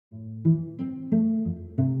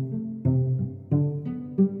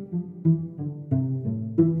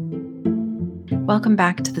Welcome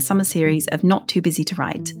back to the summer series of Not Too Busy to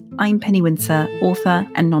Write. I'm Penny Windsor, author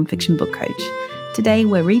and nonfiction book coach. Today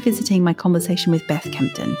we're revisiting my conversation with Beth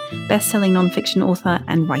Kempton, best-selling nonfiction author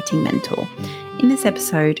and writing mentor. In this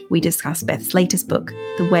episode, we discuss Beth's latest book,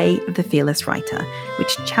 The Way of the Fearless Writer,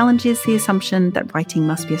 which challenges the assumption that writing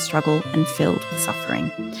must be a struggle and filled with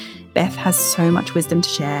suffering. Beth has so much wisdom to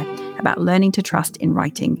share about learning to trust in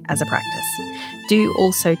writing as a practice. Do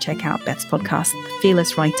also check out Beth's podcast, The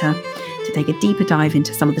Fearless Writer, to take a deeper dive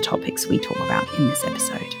into some of the topics we talk about in this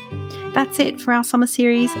episode. That's it for our summer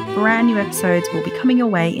series. Brand new episodes will be coming your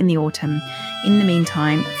way in the autumn. In the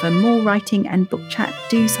meantime, for more writing and book chat,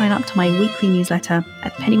 do sign up to my weekly newsletter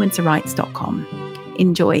at pennywindsorwrites.com.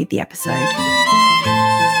 Enjoy the episode.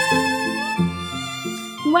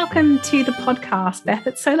 Welcome to the podcast, Beth.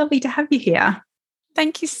 It's so lovely to have you here.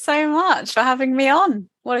 Thank you so much for having me on.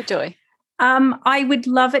 What a joy. I would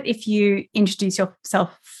love it if you introduce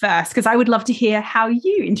yourself first, because I would love to hear how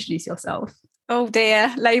you introduce yourself. Oh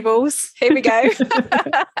dear, labels. Here we go.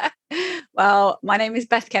 Well, my name is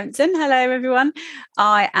Beth Kempton. Hello, everyone.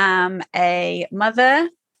 I am a mother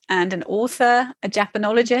and an author, a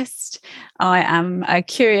Japanologist. I am a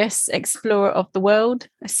curious explorer of the world,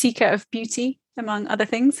 a seeker of beauty, among other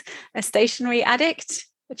things, a stationery addict,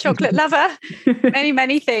 a chocolate lover, many,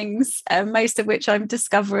 many things, most of which I'm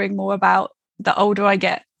discovering more about the older I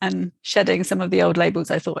get and shedding some of the old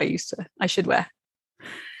labels I thought I should wear.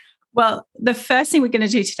 Well, the first thing we're going to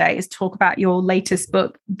do today is talk about your latest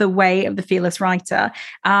book, The Way of the Fearless Writer.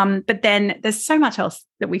 But then there's so much else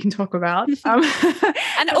that we can talk about.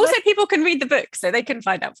 And also people can read the book so they can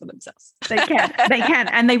find out for themselves. They can,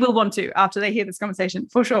 and they will want to after they hear this conversation,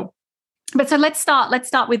 for sure. But so let's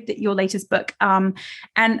start with your latest book. And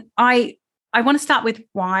I want to start with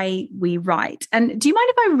why we write. And do you mind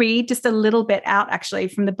if I read just a little bit out actually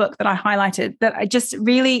from the book that I highlighted that I just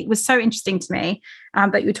really was so interesting to me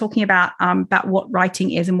that you were talking about what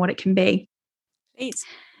writing is and what it can be. Please.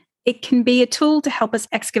 It can be a tool to help us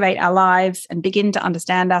excavate our lives and begin to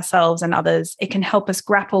understand ourselves and others. It can help us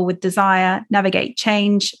grapple with desire, navigate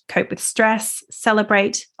change, cope with stress,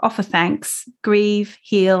 celebrate, offer thanks, grieve,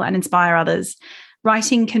 heal, and inspire others.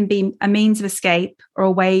 Writing can be a means of escape or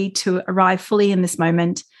a way to arrive fully in this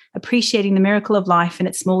moment, appreciating the miracle of life in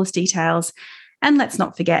its smallest details. And let's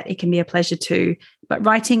not forget, it can be a pleasure too. But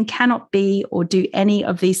writing cannot be or do any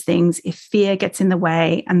of these things if fear gets in the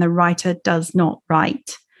way and the writer does not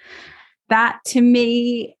write. That to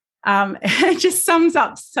me, it just sums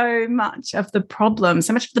up so much of the problem,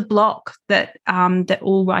 so much of the block that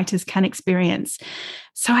all writers can experience.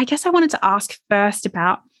 So I guess I wanted to ask first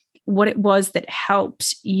about what it was that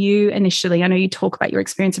helped you initially. I know you talk about your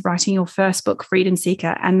experience of writing your first book, Freedom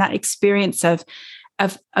Seeker, and that experience of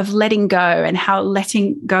letting go and how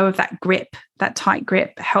letting go of that grip, that tight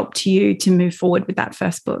grip, helped you to move forward with that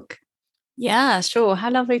first book. Yeah, sure. How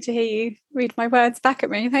lovely to hear you read my words back at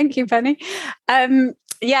me. Thank you, Penny. So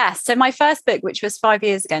my first book, which was 5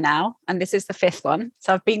 years ago now, and this is the fifth one,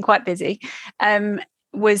 so I've been quite busy,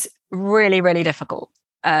 was really, really difficult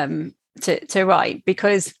to write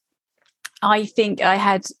because I think I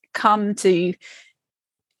had come to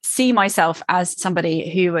see myself as somebody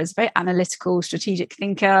who was a very analytical, strategic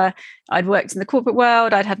thinker. I'd worked in the corporate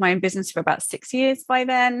world. I'd had my own business for about 6 years by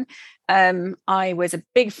then. I was a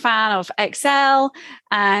big fan of Excel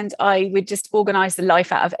and I would just organize the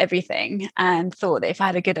life out of everything and thought that if I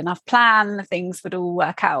had a good enough plan, things would all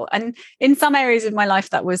work out. And in some areas of my life,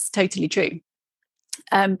 that was totally true.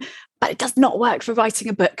 But it does not work for writing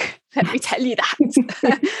a book. Let me tell you that.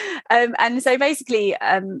 And so basically,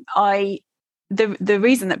 the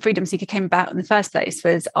reason that Freedom Seeker came about in the first place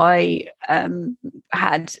was I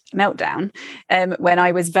had a meltdown when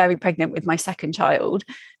I was very pregnant with my second child.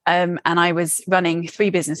 And I was running 3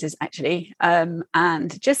 businesses actually.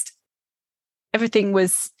 And just everything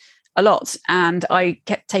was a lot. And I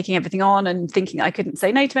kept taking everything on and thinking I couldn't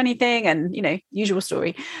say no to anything and, usual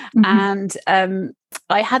story. Mm-hmm. And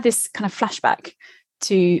I had this kind of flashback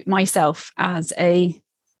to myself as a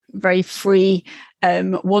very free,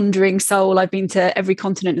 wandering soul. I've been to every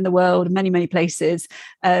continent in the world, many, many places.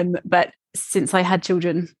 But since I had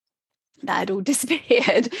children, that had all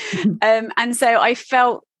disappeared. Mm-hmm. And so I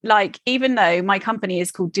felt like, even though my company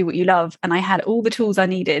is called Do What You Love, and I had all the tools I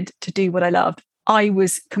needed to do what I loved, I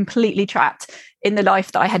was completely trapped in the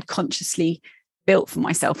life that I had consciously built for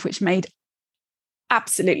myself, which made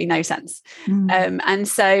absolutely no sense. And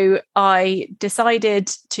so I decided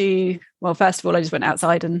to, well, first of all, I just went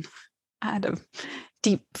outside and had a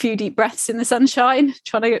few deep breaths in the sunshine,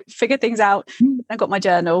 trying to figure things out. I got my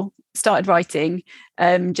journal, started writing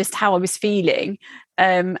just how I was feeling.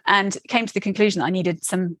 and came to the conclusion that I needed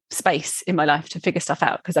some space in my life to figure stuff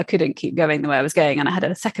out, because I couldn't keep going the way I was going. And I had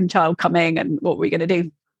a second child coming, and what were we going to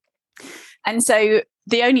do? And so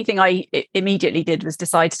the only thing I immediately did was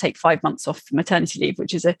decide to take 5 months off maternity leave,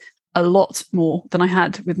 which is a lot more than I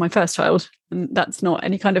had with my first child. And that's not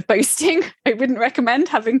any kind of boasting. I wouldn't recommend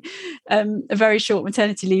having a very short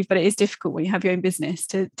maternity leave, but it is difficult when you have your own business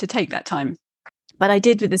to take that time. But I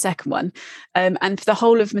did with the second one. And for the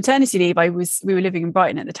whole of maternity leave, we were living in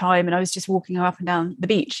Brighton at the time, and I was just walking up and down the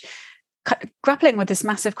beach, grappling with this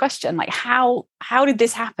massive question, like how did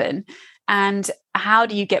this happen? And how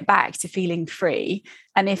do you get back to feeling free?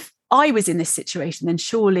 And if I was in this situation, then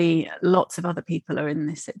surely lots of other people are in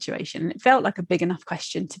this situation. And it felt like a big enough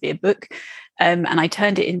question to be a book. And I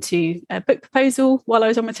turned it into a book proposal while I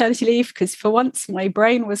was on maternity leave, because for once my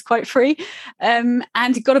brain was quite free, and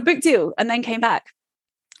got a book deal, and then came back.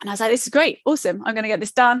 And I was like, this is great, awesome. I'm going to get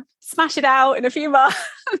this done, smash it out in a few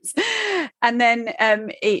months. And then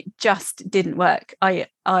it just didn't work.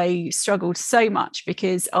 I struggled so much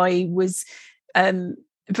because I was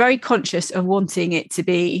very conscious of wanting it to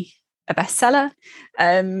be a bestseller,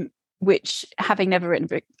 which, having never written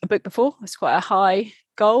a book before, was quite a high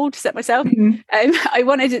goal to set myself. I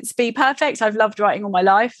wanted it to be perfect. I've loved writing all my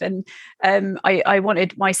life, and I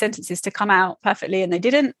wanted my sentences to come out perfectly, and they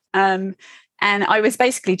didn't. And I was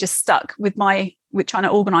basically just stuck with trying to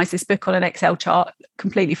organize this book on an Excel chart,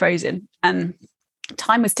 completely frozen. And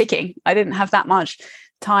time was ticking. I didn't have that much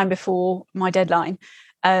time before my deadline.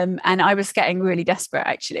 And I was getting really desperate,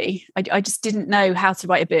 actually. I just didn't know how to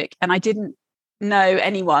write a book. And I didn't know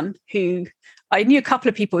anyone who... I knew a couple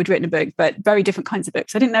of people who'd written a book, but very different kinds of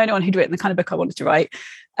books. I didn't know anyone who'd written the kind of book I wanted to write.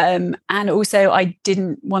 And also I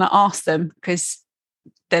didn't want to ask them, because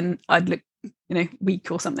then I'd look weak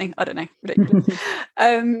or something. I don't know. Ridiculous.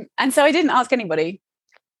 And so I didn't ask anybody.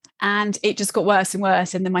 And it just got worse and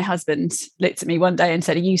worse. And then my husband looked at me one day and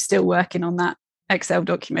said, "Are you still working on that Excel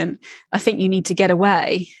document? I think you need to get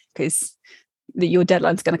away, because your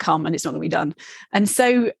deadline's going to come and it's not going to be done." And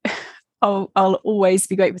so I'll always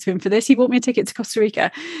be grateful to him for this. He bought me a ticket to Costa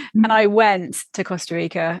Rica, and I went to Costa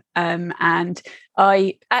Rica. And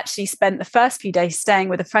I actually spent the first few days staying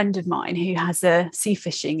with a friend of mine who has a sea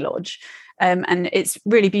fishing lodge. And it's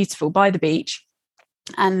really beautiful by the beach.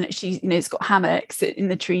 And it's got hammocks in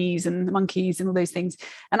the trees and the monkeys and all those things.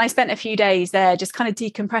 And I spent a few days there just kind of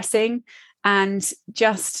decompressing, and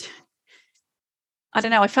just, I don't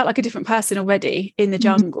know, I felt like a different person already in the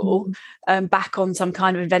jungle, back on some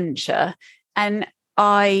kind of adventure. And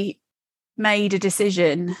I made a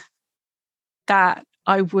decision that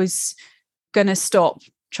I was going to stop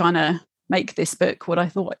trying to make this book what I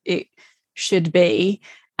thought it should be,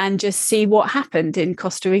 and just see what happened in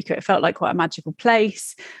Costa Rica. It felt like quite a magical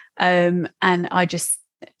place. And I just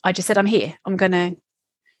said, I'm here. I'm going to,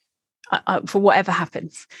 for whatever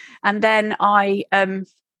happens. And then I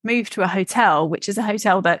moved to a hotel, which is a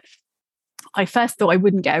hotel that I first thought I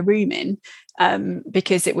wouldn't get a room in,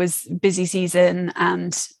 because it was busy season,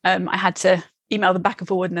 and I had to email them back and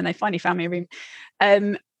forward, and then they finally found me a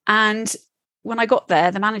room. And when I got there,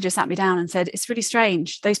 the manager sat me down and said, "It's really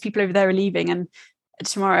strange. Those people over there are leaving, and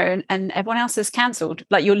tomorrow, and everyone else has cancelled.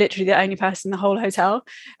 Like, you're literally the only person in the whole hotel."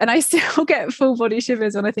 And I still get full body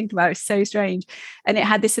shivers when I think about it. It's so strange. And it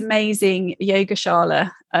had this amazing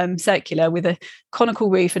yogashala, circular, with a conical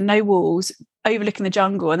roof and no walls, overlooking the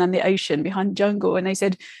jungle and then the ocean behind the jungle. And they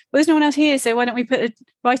said, "Well, there's no one else here, so why don't we put a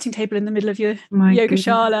writing table in the middle of your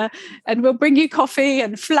yogashala, and we'll bring you coffee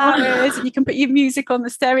and flowers, and you can put your music on the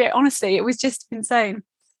stereo." Honestly, it was just insane.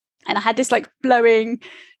 And I had this like flowing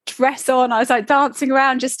dress on. I was like dancing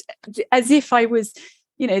around just as if I was,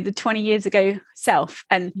 the 20 years ago self.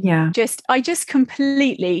 And I just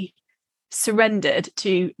completely surrendered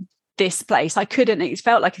to this place. It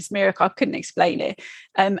felt like a miracle. I couldn't explain it.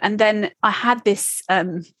 And then I had this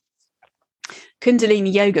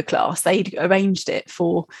Kundalini yoga class. They'd arranged it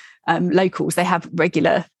for locals. They have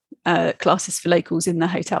regular classes for locals in the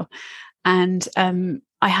hotel. And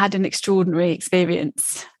I had an extraordinary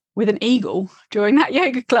experience with an eagle during that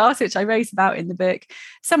yoga class, which I wrote about in the book.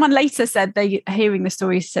 Someone later said, hearing the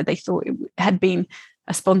story, said they thought it had been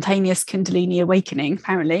a spontaneous Kundalini awakening,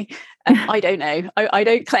 apparently. I don't know. I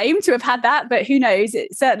don't claim to have had that, but who knows?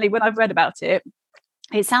 Certainly when I've read about it,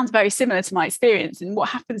 it sounds very similar to my experience. And what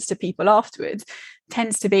happens to people afterwards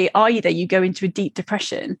tends to be either you go into a deep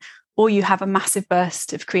depression, or you have a massive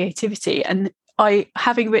burst of creativity. And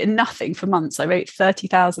having written nothing for months, I wrote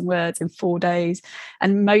 30,000 words in 4 days.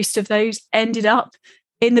 And most of those ended up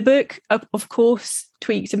in the book, of course,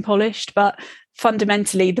 tweaked and polished, but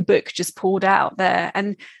fundamentally the book just poured out there.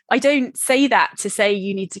 And I don't say that to say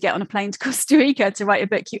you need to get on a plane to Costa Rica to write a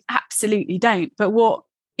book. You absolutely don't. But what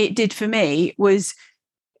it did for me was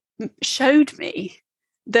showed me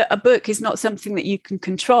that a book is not something that you can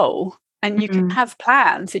control, and you can have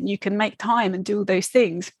plans and you can make time and do all those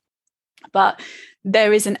things. But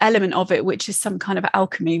there is an element of it which is some kind of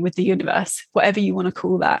alchemy with the universe, whatever you want to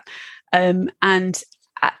call that. And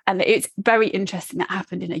it's very interesting that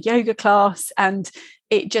happened in a yoga class, and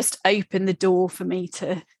it just opened the door for me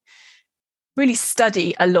to really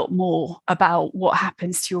study a lot more about what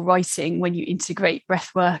happens to your writing when you integrate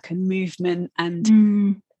breath work and movement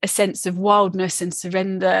and a sense of wildness and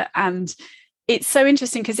surrender. And it's so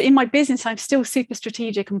interesting because in my business, I'm still super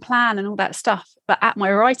strategic and plan and all that stuff. But at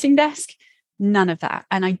my writing desk, none of that.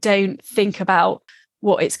 And I don't think about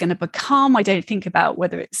what it's going to become. I don't think about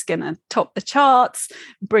whether it's going to top the charts,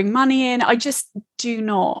 bring money in. I just do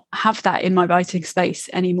not have that in my writing space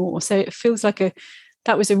anymore. So it feels like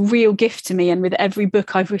that was a real gift to me. And with every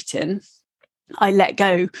book I've written, I let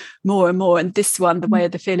go more and more. And this one, The Way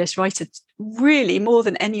of the Fearless Writer, really more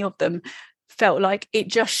than any of them, felt like it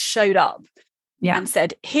just showed up and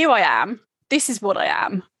said, here I am. This is what I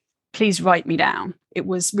am. Please write me down. It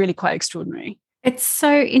was really quite extraordinary. It's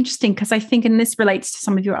so interesting because I think, and this relates to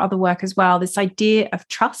some of your other work as well, this idea of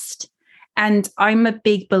trust. And I'm a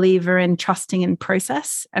big believer in trusting in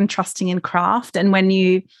process and trusting in craft. And when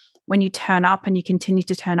you turn up and you continue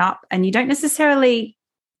to turn up and you're not necessarily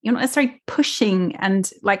pushing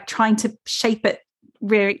and like trying to shape it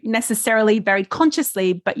very necessarily very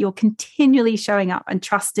consciously, but you're continually showing up and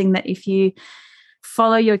trusting that if you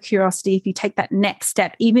follow your curiosity, if you take that next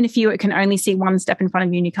step, even if you can only see one step in front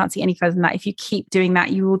of you and you can't see any further than that, if you keep doing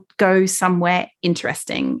that, you will go somewhere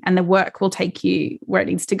interesting and the work will take you where it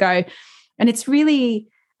needs to go. And it's really,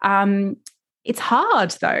 it's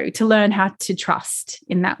hard though to learn how to trust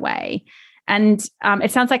in that way. And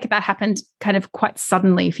it sounds like that happened kind of quite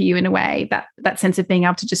suddenly for you in a way, that sense of being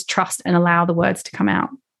able to just trust and allow the words to come out.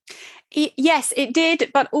 Yes, it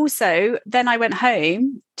did. But also then I went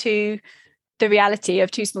home to the reality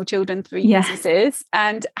of 2 small children, 3 businesses,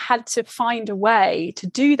 and had to find a way to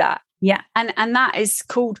do that. Yeah. And that is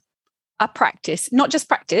called a practice, not just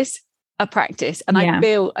practice, a practice. And I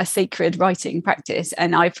built a sacred writing practice,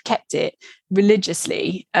 and I've kept it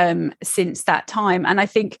religiously since that time. And I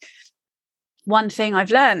think one thing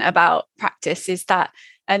I've learned about practice is that,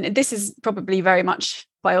 and this is probably very much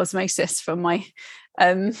by osmosis from my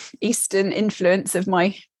Eastern influence of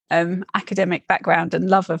my academic background and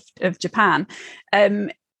love of Japan,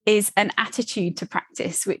 is an attitude to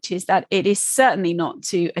practice, which is that it is certainly not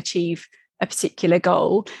to achieve a particular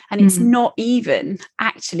goal, and it's not even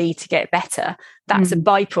actually to get better. That's a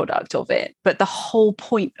byproduct of it. But the whole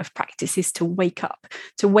point of practice is to wake up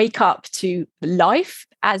to life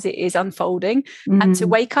as it is unfolding, and to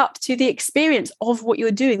wake up to the experience of what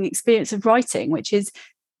you're doing, the experience of writing, which is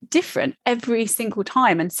different every single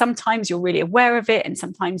time. And sometimes you're really aware of it, and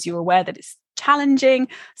sometimes you're aware that it's challenging.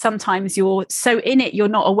 Sometimes you're so in it, you're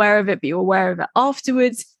not aware of it, but you're aware of it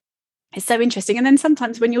afterwards. It's so interesting. And then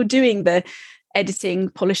sometimes when you're doing the editing,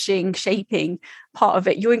 polishing, shaping part of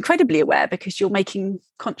it, you're incredibly aware because you're making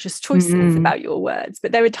conscious choices about your words.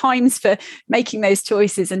 But there are times for making those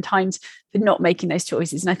choices and times for not making those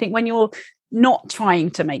choices. And I think when you're not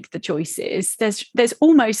trying to make the choices, there's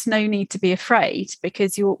almost no need to be afraid,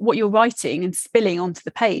 because what you're writing and spilling onto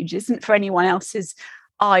the page isn't for anyone else's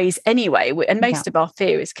eyes anyway. And most of our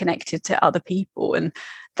fear is connected to other people, and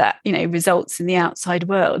that, results in the outside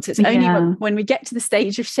world. So it's only when we get to the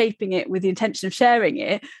stage of shaping it with the intention of sharing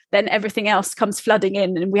it, then everything else comes flooding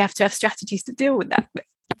in, and we have to have strategies to deal with that.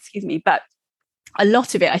 But a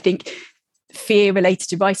lot of it, I think, fear related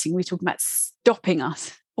to writing, we're talking about stopping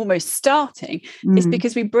us, almost starting, is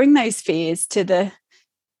because we bring those fears to the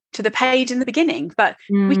page in the beginning. But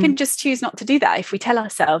we can just choose not to do that if we tell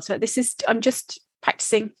ourselves, I'm just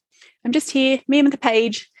practicing, I'm just here, me and the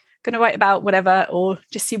page, going to write about whatever, or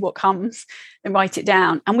just see what comes and write it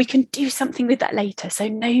down. And we can do something with that later. So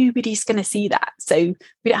nobody's going to see that. So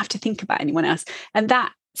we don't have to think about anyone else. And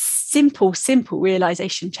that simple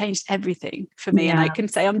realization changed everything for me. And I can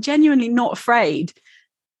say I'm genuinely not afraid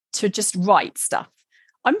to just write stuff.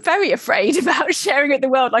 I'm very afraid about sharing it with the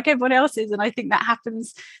world like everyone else is. And I think that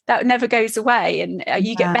happens, that never goes away. And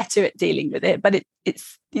you get better at dealing with it. But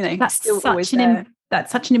it's that's still always there.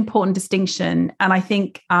 That's such an important distinction. And I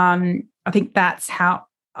think that's how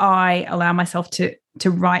I allow myself to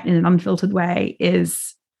write in an unfiltered way,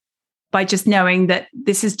 is by just knowing that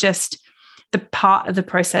this is just the part of the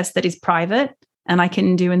process that is private and I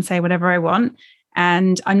can do and say whatever I want.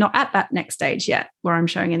 And I'm not at that next stage yet where I'm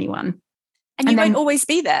showing anyone. And you won't always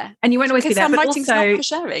be there. And you won't always be there. Some but writing's also, not for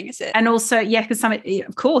sharing, is it? And also, yeah, because some,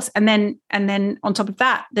 of course. And then on top of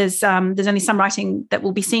that, there's only some writing that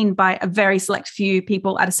will be seen by a very select few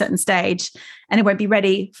people at a certain stage, and it won't be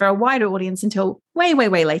ready for a wider audience until way, way,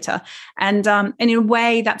 way later. And in a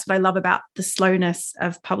way, that's what I love about the slowness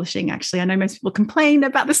of publishing. Actually, I know most people complain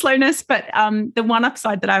about the slowness, but the one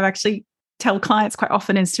upside that I've actually tell clients quite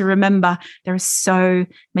often is to remember there are so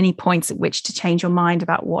many points at which to change your mind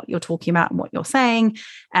about what you're talking about and what you're saying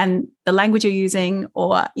and the language you're using,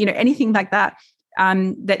 or anything like that.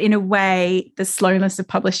 That in a way, the slowness of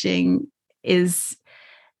publishing is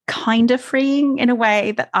kind of freeing in a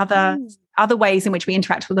way that other ways in which we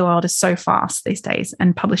interact with the world are so fast these days.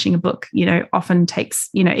 And publishing a book, often takes,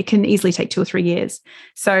 it can easily take 2 or 3 years.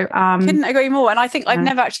 So couldn't agree more. And I think I've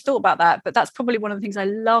never actually thought about that, but that's probably one of the things I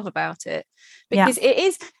love about it, because it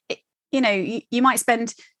is, you might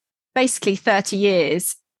spend basically 30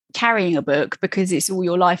 years carrying a book because it's all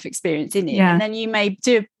your life experience in it. And then you may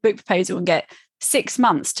do a book proposal and get 6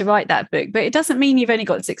 months to write that book, but it doesn't mean you've only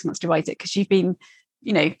got 6 months to write it, because you've been,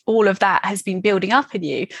 all of that has been building up in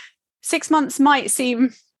you. 6 months might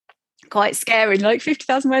seem quite scary, like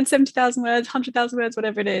 50,000 words, 70,000 words, 100,000 words,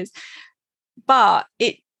 whatever it is. But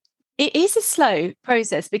it is a slow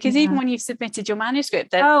process, because even when you've submitted your manuscript,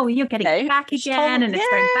 then you're getting back again, and it's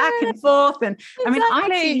going back and forth. And exactly. I mean, I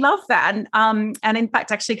actually love that. And in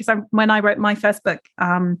fact, actually, because when I wrote my first book,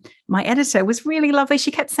 my editor was really lovely. She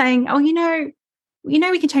kept saying, "Oh,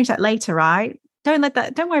 we can change that later, right? Don't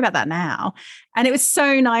worry about that now." And it was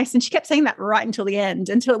so nice. And she kept saying that right until the end,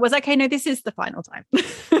 until it was, okay, no, this is the final time. And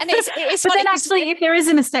it's but then actually, if there is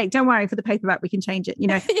a mistake, don't worry, for the paperback, we can change it,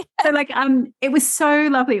 So it was so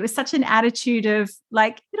lovely. It was such an attitude of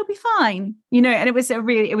it'll be fine, and it was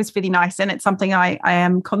really nice. And it's something I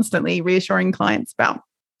am constantly reassuring clients about.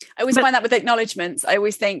 I always find that with acknowledgements, I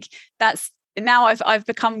always think now I've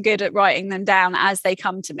become good at writing them down as they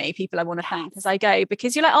come to me, people I want to thank as I go,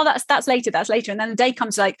 because you're like, oh, that's later. And then the day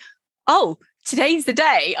comes, like, oh, today's the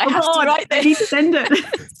day. I have to write this. I need to send it.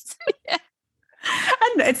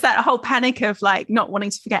 And it's that whole panic of not wanting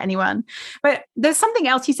to forget anyone. But there's something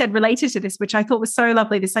else you said related to this, which I thought was so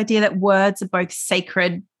lovely, this idea that words are both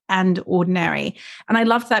sacred and ordinary. And I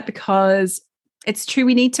love that, because it's true,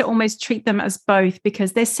 we need to almost treat them as both,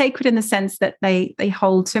 because they're sacred in the sense that they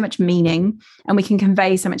hold so much meaning and we can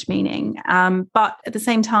convey so much meaning. But at the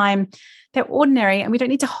same time, they're ordinary, and we don't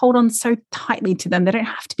need to hold on so tightly to them. They don't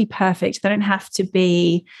have to be perfect. They don't have to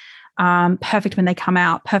be perfect when they come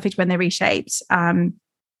out, perfect when they're reshaped.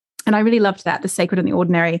 And I really loved that, the sacred and the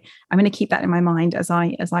ordinary. I'm going to keep that in my mind as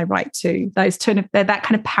I write too. They're that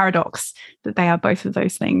kind of paradox, that they are both of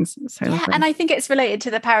those things. So lovely. And I think it's related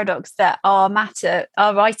to the paradox that our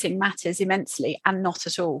writing matters immensely and not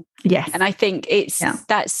at all. Yes. And I think it's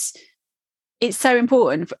so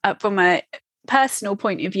important from a personal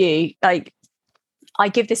point of view. Like, I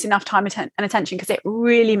give this enough time and attention because it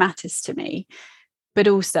really matters to me, but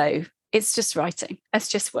also it's just writing. It's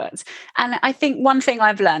just words. And I think one thing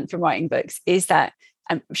I've learned from writing books is that,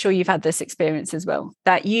 I'm sure you've had this experience as well,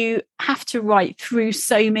 that you have to write through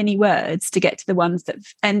so many words to get to the ones that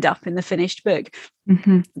end up in the finished book,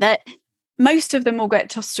 that most of them will get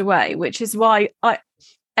tossed away, which is why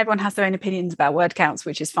everyone has their own opinions about word counts,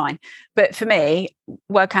 which is fine. But for me,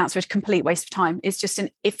 word counts are a complete waste of time. It's just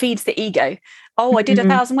it feeds the ego. Oh, I did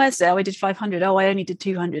 1,000 words today. Oh, I did 500. Oh, I only did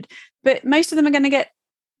 200. But most of them are going to get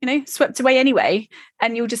swept away anyway,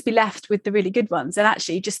 and you'll just be left with the really good ones. And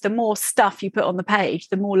actually, just the more stuff you put on the page,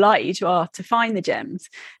 the more likely you are to find the gems,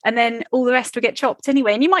 and then all the rest will get chopped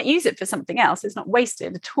anyway, and you might use it for something else. It's not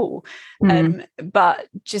wasted at all. But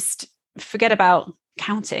just forget about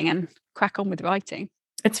counting and crack on with writing.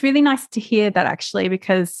 It's really nice to hear that, actually,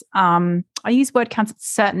 because I use word counts at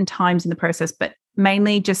certain times in the process, but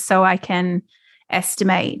mainly just so I can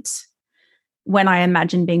estimate when I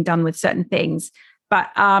imagine being done with certain things.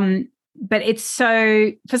 But it's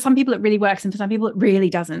so, for some people it really works, and for some people it really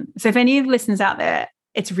doesn't. So if any of the listeners out there,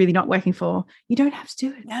 it's really not working for, you don't have to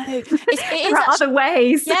do it. No, there are other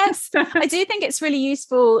ways. Yes, I do think it's really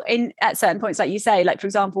useful at certain points, like you say, like, for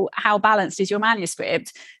example, how balanced is your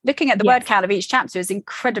manuscript? Looking at the word count of each chapter is an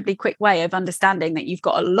incredibly quick way of understanding that you've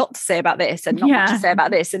got a lot to say about this and not much to say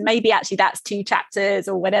about this, and maybe actually that's 2 chapters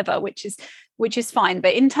or whatever, which is fine.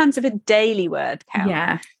 But in terms of a daily word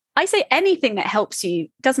count, I say anything that helps you,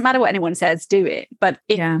 doesn't matter what anyone says, do it. But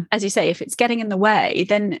as you say, if it's getting in the way,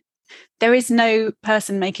 then there is no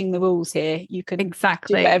person making the rules here. You can do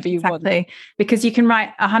whatever you want. Because you can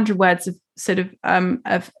write 100 words of sort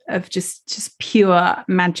of just pure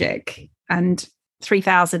magic, and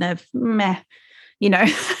 3,000 of meh. Yeah.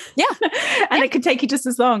 And it could take you just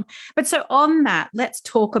as long. But so on that, let's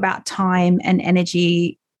talk about time and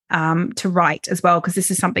energy to write as well, because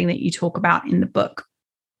this is something that you talk about in the book.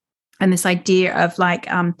 And this idea of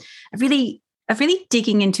like of really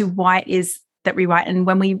digging into why it is that we write. And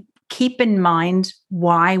when we keep in mind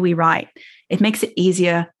why we write, it makes it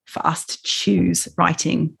easier for us to choose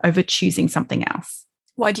writing over choosing something else.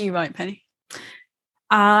 Why do you write, Penny?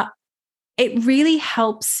 It really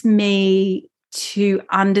helps me to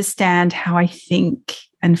understand how I think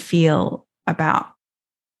and feel about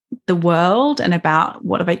the world and about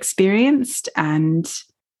what I've experienced, and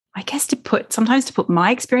I guess to put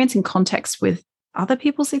my experience in context with other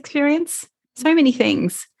people's experience. So many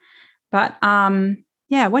things. But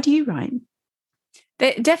what do you write?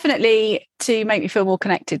 Definitely to make me feel more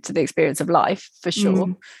connected to the experience of life, for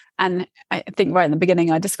sure. And I think right in the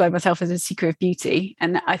beginning, I described myself as a seeker of beauty.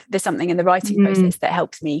 And there's something in the writing process that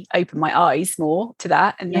helps me open my eyes more to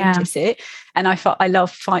that and notice it. And I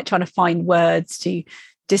love trying to find words to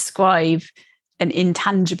describe an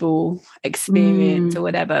intangible experience or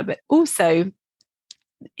whatever, but also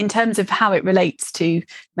in terms of how it relates to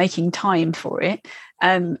making time for it,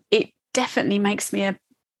 it definitely makes me a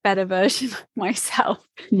better version of myself.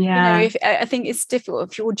 Yeah. I think it's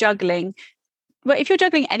difficult if you're juggling. Well, if you're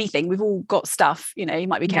juggling anything, we've all got stuff, you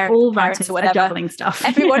might be all parents or whatever. Juggling stuff.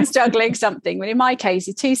 Everyone's juggling something. But in my case,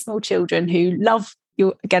 you're two small children who love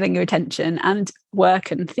getting your attention and work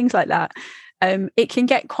and things like that. It can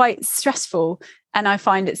get quite stressful. And I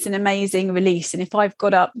find it's an amazing release. And if I've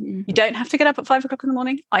got up, you don't have to get up at 5 o'clock in the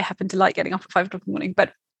morning. I happen to like getting up at 5 o'clock in the morning.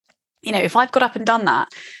 But, if I've got up and done that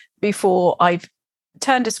before I've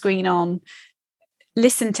turned a screen on,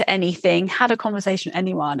 listened to anything, had a conversation with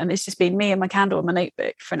anyone, and it's just been me and my candle and my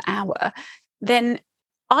notebook for an hour, then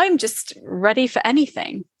I'm just ready for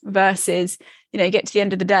anything versus, get to the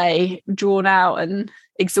end of the day, drawn out and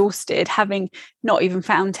exhausted, having not even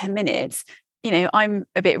found 10 minutes. I'm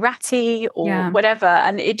a bit ratty or whatever,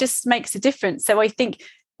 and it just makes a difference. So I think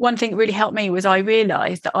one thing that really helped me was I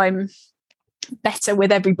realized that I'm better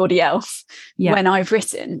with everybody else when I've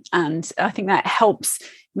written. And I think that helps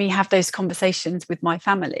me have those conversations with my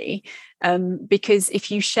family, because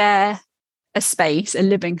if you share a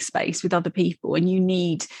living space with other people and you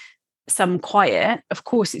need some quiet, of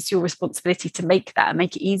course it's your responsibility to make that and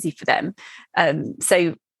make it easy for them.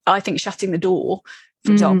 So I think shutting the door,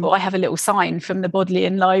 for example, I have a little sign from the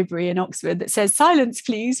Bodleian Library in Oxford that says "Silence,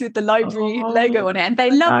 please" with the library logo on it, and they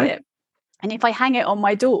love it. And if I hang it on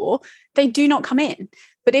my door, they do not come in.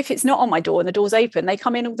 But if it's not on my door and the door's open, they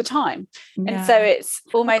come in all the time. Yeah. And so it's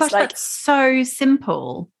almost like that's so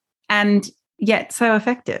simple and yet so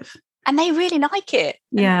effective. And they really like it.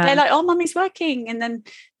 Yeah. And they're like, "Oh, mummy's working." And then,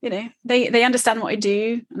 they understand what I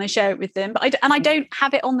do and I share it with them. But I don't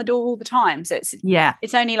have it on the door all the time. So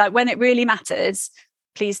it's only like when it really matters,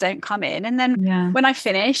 please don't come in. And then when I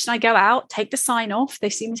finish and I go out, take the sign off. They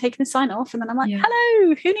see me taking the sign off. And then I'm like,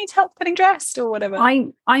 "Hello, who needs help getting dressed?" or whatever.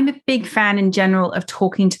 I'm a big fan in general of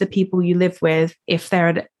talking to the people you live with if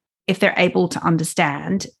they're able to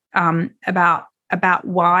understand about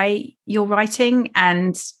why you're writing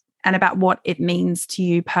and about what it means to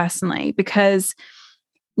you personally, because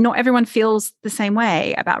not everyone feels the same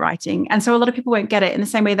way about writing. And so a lot of people won't get it in the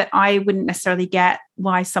same way that I wouldn't necessarily get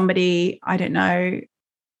why somebody, I don't know,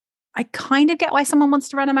 I kind of get why someone wants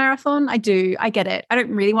to run a marathon. I do. I get it. I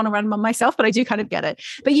don't really want to run one myself, but I do kind of get it.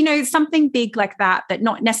 But, something big like that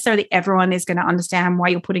not necessarily everyone is going to understand why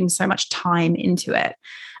you're putting so much time into it.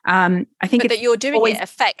 I think that you're doing it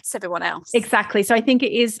affects everyone else. Exactly. So I think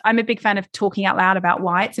it is, I'm a big fan of talking out loud about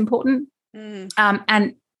why it's important.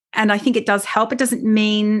 And I think it does help. It doesn't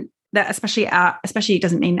mean that, especially it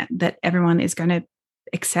doesn't mean that everyone is going to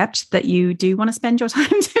accept that you do want to spend your time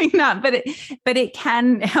doing that, but it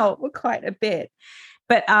can help quite a bit.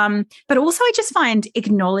 But also I just find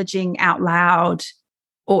acknowledging out loud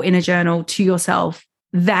or in a journal to yourself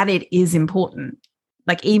that it is important,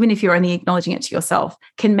 like even if you're only acknowledging it to yourself,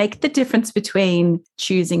 can make the difference between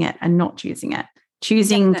choosing it and not choosing it.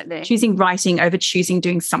 Choosing writing over choosing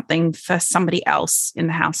doing something for somebody else in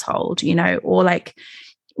the household, or like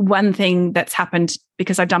one thing that's happened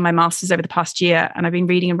because I've done my master's over the past year and I've been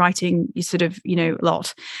reading and writing a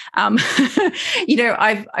lot.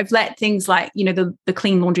 I've let things like, the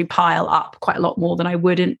clean laundry pile up quite a lot more than I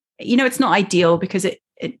would. And, it's not ideal because it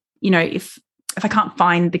if I can't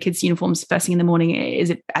find the kids' uniforms first thing in the morning,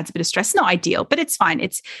 it adds a bit of stress. It's not ideal, but it's fine.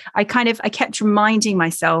 I kept reminding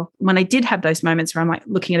myself when I did have those moments where I'm like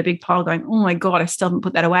looking at a big pile going, "Oh my God, I still haven't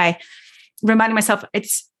put that away." Reminding myself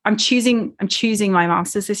I'm choosing my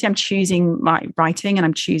masters this year. I'm choosing my writing and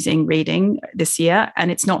I'm choosing reading this year. And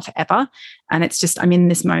it's not forever. And it's just, I'm in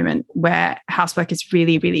this moment where housework is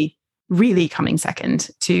really, really, really coming second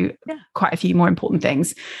to quite a few more important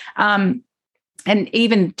things. And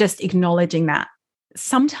even just acknowledging that,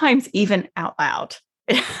 sometimes even out loud,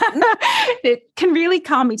 it can really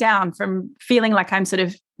calm me down from feeling like I'm sort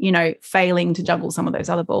of, failing to juggle some of those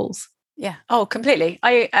other balls. Yeah. Oh, completely.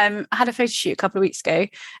 I had a photo shoot a couple of weeks ago.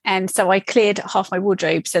 And so I cleared half my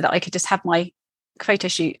wardrobe so that I could just have my photo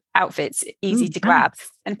shoot outfits easy to grab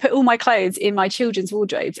and put all my clothes in my children's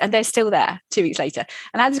wardrobes. And they're still there 2 weeks later.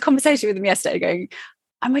 And I had a conversation with them yesterday going,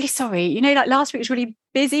 I'm really sorry. Like last week was really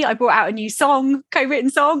busy. I brought out a new song,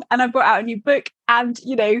 co-written song, and I brought out a new book. And,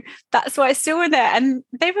 that's why it's still in there. And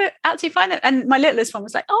they were absolutely fine. And my littlest one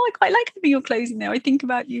was like, oh, I quite like having your clothes in there. I think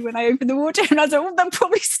about you when I open the wardrobe. And I was like, well, they'll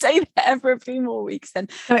probably stay there for a few more weeks then.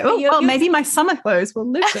 Maybe my summer clothes will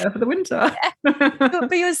live there for the winter.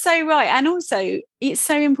 But you're so right. And also, it's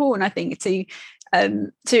so important, I think,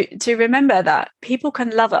 to remember that people can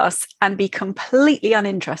love us and be completely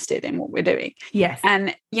uninterested in what we're doing. Yes.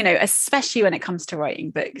 And, especially when it comes to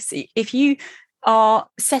writing books, if you are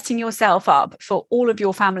setting yourself up for all of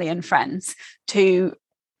your family and friends to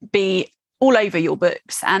be all over your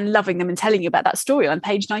books and loving them and telling you about that story on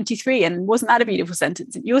page 93 and wasn't that a beautiful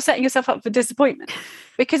sentence, you're setting yourself up for disappointment,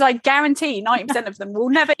 because I guarantee 90% of them will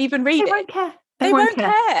never even read it. They won't care. They won't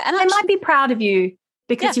care. And they might be proud of you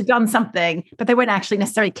because you've done something, but they won't actually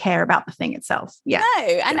necessarily care about the thing itself. Yeah. No.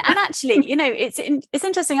 And actually, it's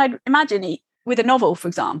interesting. I'd imagine with a novel, for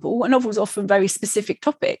example, a novel's often a very specific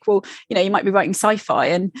topic. Well, you might be writing sci-fi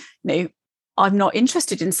and, I'm not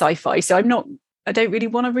interested in sci-fi. So I don't really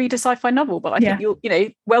want to read a sci-fi novel, but I think you're,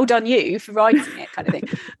 well done you for writing it, kind of thing.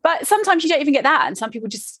 But sometimes you don't even get that. And some people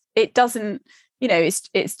it doesn't,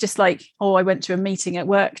 it's just like, oh, I went to a meeting at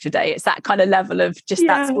work today. It's that kind of level of just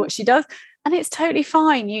that's what she does. And it's totally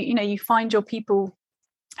fine. You find your people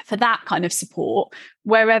for that kind of support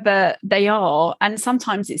wherever they are. And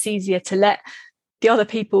sometimes it's easier to let the other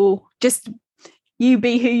people just you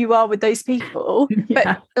be who you are with those people.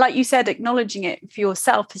 But like you said, acknowledging it for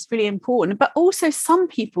yourself is really important. But also some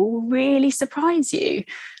people will really surprise you.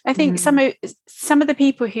 I think some of the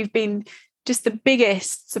people who've been just the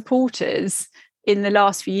biggest supporters in the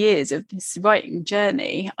last few years of this writing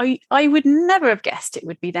journey, I would never have guessed it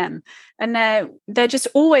would be them. And they're just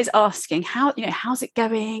always asking, how's it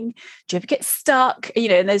going? Do you ever get stuck?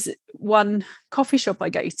 And there's one coffee shop I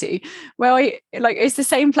go to where it's the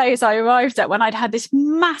same place I arrived at when I'd had this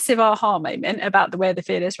massive aha moment about the Way of the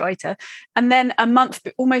Fearless Writer. And then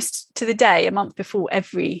almost to the day, a month before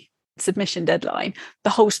every submission deadline, the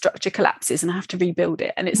whole structure collapses and I have to rebuild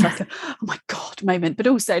it. And it's like oh my God moment. But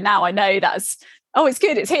also now I know it's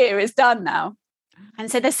good, it's here, it's done now. And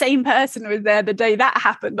so the same person was there the day that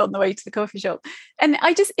happened on the way to the coffee shop. And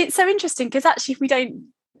it's so interesting because actually we don't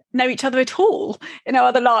know each other at all in our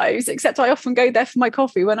other lives, except I often go there for my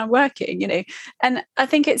coffee when I'm working, and I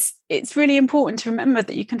think it's really important to remember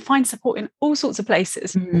that you can find support in all sorts of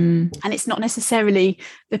places, and it's not necessarily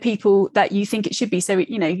the people that you think it should be. So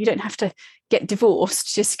you don't have to get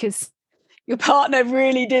divorced just because your partner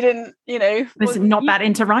really didn't was not that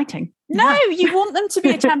into writing. No, you want them to be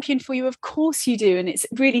a champion for you, of course you do, and it's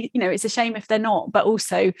really it's a shame if they're not, but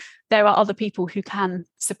also there are other people who can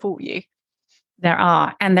support you. There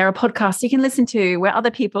are. And there are podcasts you can listen to where other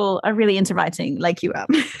people are really into writing like you are.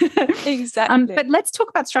 Exactly. But let's talk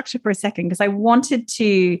about structure for a second, because I wanted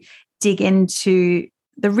to dig into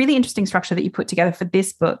the really interesting structure that you put together for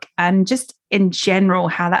this book and just in general,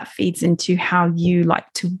 how that feeds into how you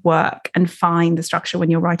like to work and find the structure when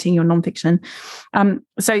you're writing your nonfiction.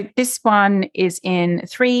 So this one is in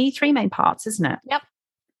three main parts, isn't it? Yep.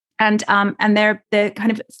 And they're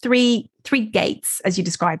kind of three gates, as you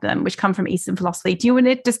describe them, which come from Eastern philosophy. Do you want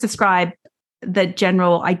to just describe the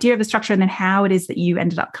general idea of the structure and then how it is that you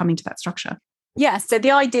ended up coming to that structure? Yeah, so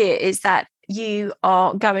the idea is that you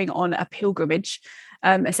are going on a pilgrimage,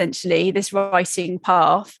 essentially, this writing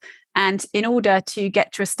path. And in order to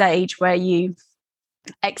get to a stage where you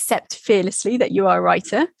accept fearlessly that you are a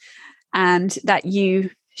writer and that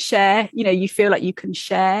you share, you feel like you can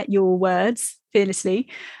share your words fearlessly,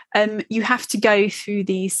 you have to go through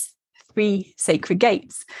these three sacred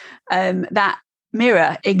gates that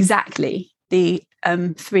mirror exactly the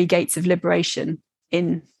three gates of liberation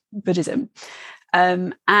in Buddhism.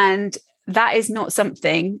 And that is not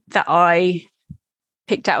something that I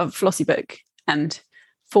picked out of a philosophy book and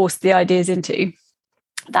forced the ideas into.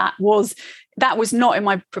 That was not in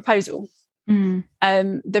my proposal.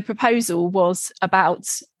 The proposal was about,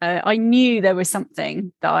 I knew there was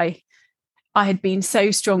something that I I had been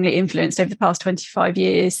so strongly influenced over the past 25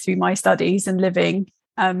 years through my studies and living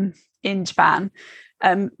in Japan,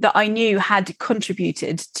 that I knew had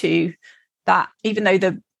contributed to that, even though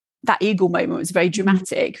that eagle moment was very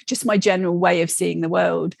dramatic, just my general way of seeing the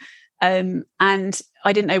world. And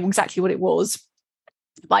I didn't know exactly what it was,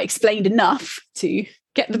 but I explained enough to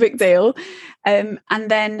get the book deal. And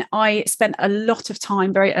then I spent a lot of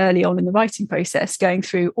time very early on in the writing process going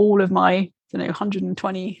through all of my,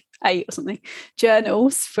 128 or something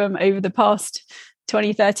journals from over the past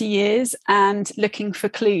 20, 30 years and looking for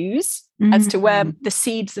clues as to where the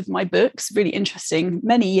seeds of my books, really interesting,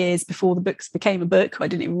 many years before the books became a book. I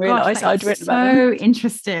didn't even realise I'd written about them. So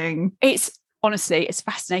interesting. Honestly, it's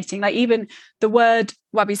fascinating. Like even the word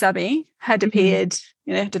wabi-sabi had appeared,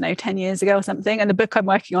 10 years ago or something. And the book I'm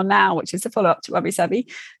working on now, which is a follow-up to wabi-sabi,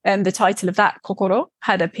 the title of that, Kokoro,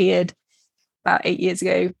 had appeared about 8 years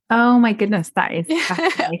ago. Oh my goodness, that is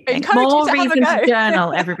fascinating. More reason to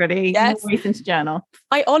journal, everybody. Yes. More reason to journal.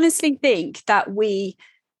 I honestly think that we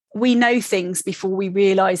know things before we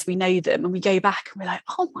realise we know them, and we go back and we're like,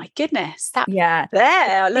 oh my goodness, there.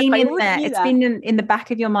 It's been in the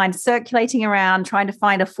back of your mind, circulating around, trying to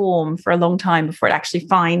find a form for a long time before it actually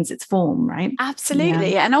finds its form, right?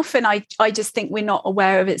 Absolutely. Yeah. And often I just think we're not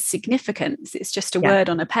aware of its significance. It's just a word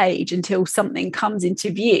on a page until something comes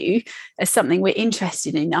into view as something we're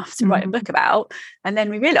interested in enough to write a book about. And then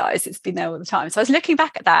we realise it's been there all the time. So I was looking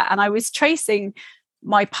back at that and I was tracing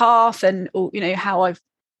my path and, how I've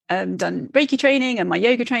done Reiki training and my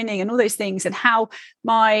yoga training and all those things, and how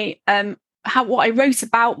what I wrote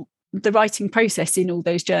about the writing process in all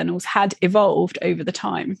those journals had evolved over the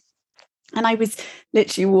time. And I was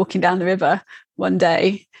literally walking down the river one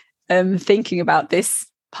day, thinking about this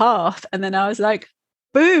path, and then I was like,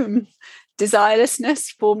 boom,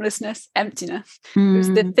 desirelessness, formlessness, emptiness. It was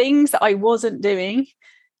the things that I wasn't doing,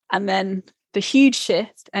 and then the huge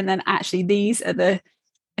shift, and then actually these are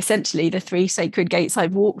essentially the three sacred gates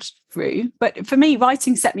I've walked through. But for me,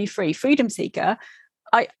 writing set me free. Freedom Seeker,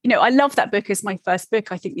 I love that book as my first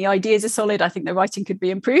book. I think the ideas are solid. I think the writing could be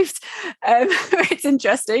improved. It's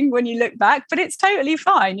interesting when you look back, but it's totally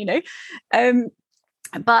fine,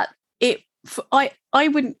 but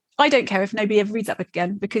I don't care if nobody ever reads that book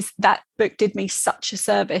again, because that book did me such a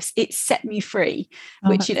service. It set me free,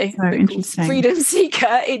 which, so the book called Freedom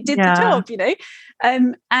Seeker, it did the job,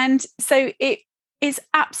 and so it is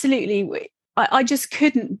absolutely, I just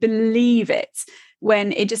couldn't believe it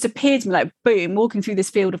when it just appeared to me like, boom, walking through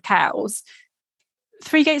this field of cows,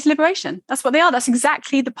 3 gates of liberation. That's what they are. That's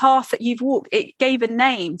exactly the path that you've walked. It gave a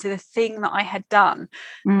name to the thing that I had done.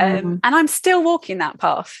 And I'm still walking that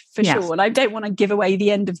path for sure. And I don't want to give away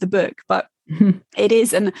the end of the book, but it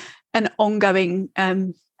is an ongoing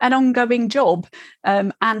job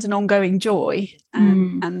and an ongoing joy.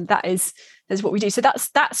 And that is what we do. So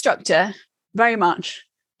that structure very much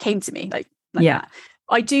came to me like that.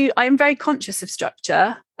 I am very conscious of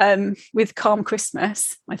structure with Calm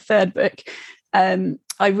Christmas, my third book. I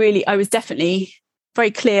was definitely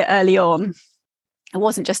very clear early on. It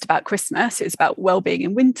wasn't just about Christmas, it was about well-being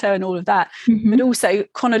in winter and all of that. But also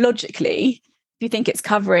chronologically, if you think it's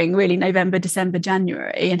covering really November, December,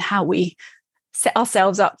 January, and how we set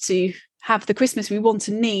ourselves up to have the Christmas we want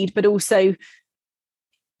and need, but also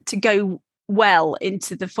to go well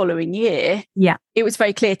into the following year, it was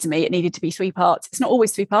very clear to me it needed to be 3 parts. It's not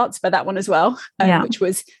always 3 parts, but that one as well, which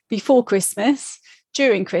was before Christmas,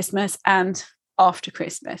 during Christmas, and after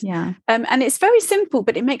Christmas. And it's very simple,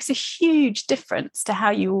 but it makes a huge difference to how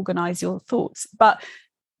you organize your thoughts. But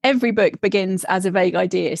every book begins as a vague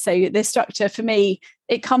idea. So the structure for me,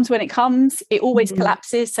 it comes when it comes. It always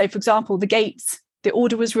collapses. So for example, the gates, the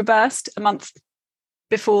order was reversed a month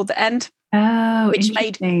before the end. Oh, which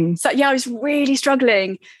made I was really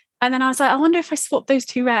struggling, and then I was like, I wonder if I swap those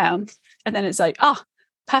 2 round, and then it's like,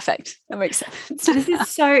 perfect, that makes sense.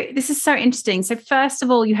 This is so interesting. So first of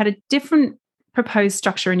all, you had a different proposed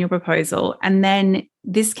structure in your proposal, and then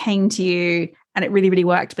this came to you and it really, really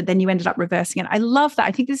worked, but then you ended up reversing it. I love that.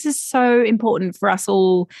 I think this is so important for us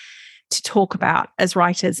all to talk about as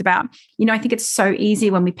writers about, I think it's so easy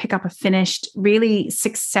when we pick up a finished, really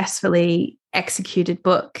successfully executed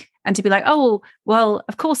book and to be like, oh, well,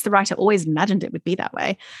 of course, the writer always imagined it would be that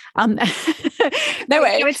way. No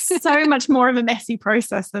way. It's so much more of a messy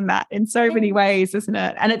process than that in so many ways, isn't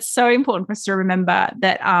it? And it's so important for us to remember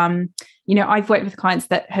that, I've worked with clients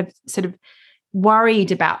that have sort of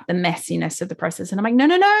worried about the messiness of the process. And I'm like,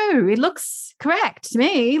 no, it looks correct to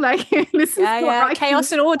me. Like, this is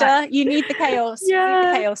chaos and order. You need the chaos. You need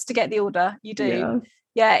the chaos to get the order. You do.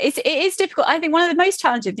 Yeah, it is difficult. I think one of the most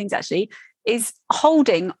challenging things actually is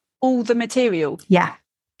holding all the material.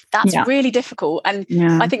 That's really difficult. And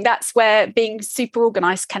I think that's where being super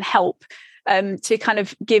organized can help, to kind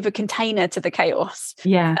of give a container to the chaos.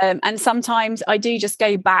 And sometimes I do just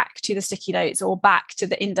go back to the sticky notes or back to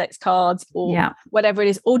the index cards or whatever it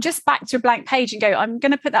is, or just back to a blank page and go, I'm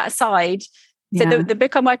going to put that aside. So the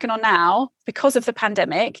book I'm working on now, because of the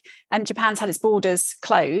pandemic, and Japan's had its borders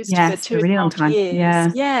closed for 2.5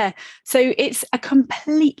 years. So it's a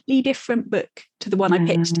completely different book to the one I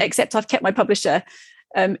pitched, except I've kept my publisher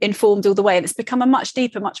informed all the way, and it's become a much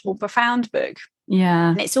deeper, much more profound book.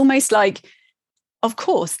 And it's almost like, of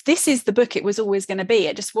course, this is the book it was always going to be.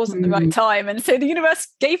 It just wasn't the right time, and so the universe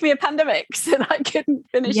gave me a pandemic so that I couldn't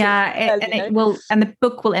finish it. And the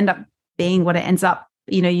book will end up being what it ends up.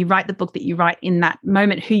 You write the book that you write in that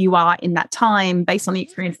moment, who you are in that time, based on the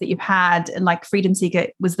experience that you've had. And like Freedom Seeker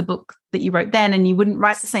was the book that you wrote then, and you wouldn't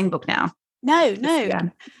write the same book now. No.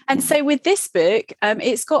 And so with this book,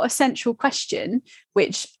 it's got a central question,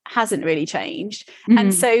 which hasn't really changed.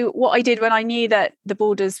 And so what I did when I knew that the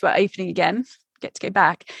borders were opening again, get to go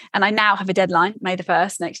back, and I now have a deadline, May the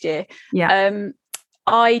 1st next year.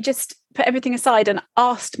 I just put everything aside and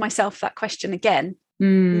asked myself that question again.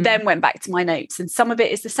 Then went back to my notes, and some of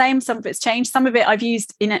it is the same, some of it's changed, some of it I've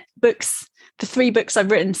used in books, the 3 books I've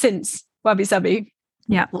written since Wabi Sabi,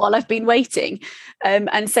 while I've been waiting.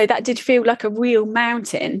 And so that did feel like a real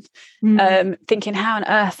mountain, thinking, how on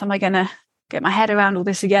earth am I going to get my head around all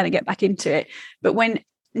this again and get back into it? But when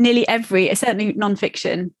nearly every, certainly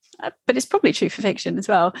non-fiction, but it's probably true for fiction as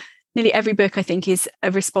well, nearly every book I think is a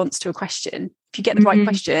response to a question. If you get the right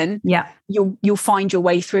question, you'll find your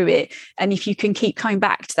way through it. And if you can keep coming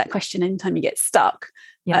back to that question anytime you get stuck,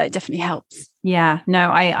 it definitely helps.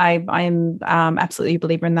 I am absolutely a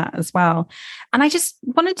believer in that as well. And I just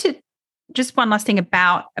wanted to, just one last thing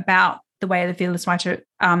about the way of the fearless writer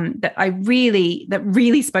that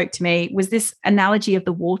really spoke to me was this analogy of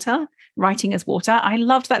the water, writing as water. I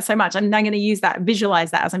loved that so much. I'm now going to use that,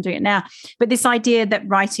 visualize that as I'm doing it now. But this idea that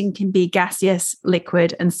writing can be gaseous,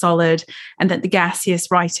 liquid, and solid, and that the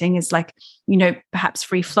gaseous writing is like, perhaps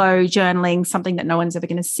free flow journaling, something that no one's ever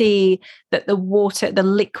going to see. That the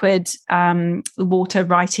liquid, the water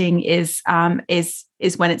writing is when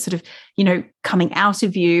it's sort of, coming out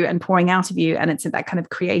of you and pouring out of you, and it's at that kind of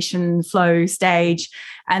creation flow stage.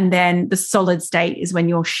 And then the solid state is when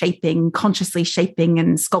you're consciously shaping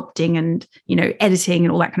and sculpting and, editing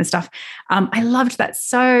and all that kind of stuff. I loved that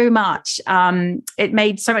so much. It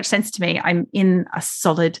made so much sense to me. I'm in a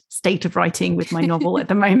solid state of writing with my novel at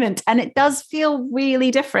the moment, and it does feel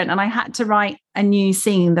really different. And I had to write a new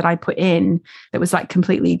scene that I put in that was like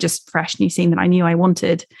completely just fresh new scene that I knew I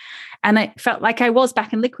wanted. And it felt like I was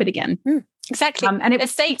back in liquid again. Exactly. And it was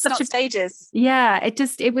states, not stages. Yeah.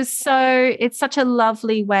 It's such a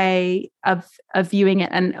lovely way of viewing it.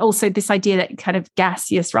 And also this idea that kind of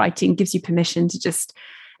gaseous writing gives you permission to just,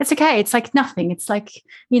 it's okay. It's like nothing. It's like,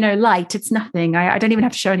 light. It's nothing. I don't even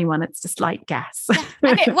have to show anyone. It's just light gas.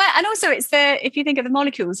 And also it's if you think of the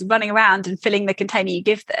molecules running around and filling the container you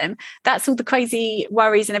give them, that's all the crazy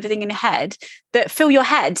worries and everything in your head that fill your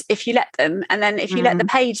head if you let them. And then if you let the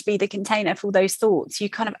page be the container for all those thoughts, you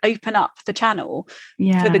kind of open up the channel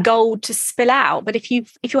for the gold to spill out. But if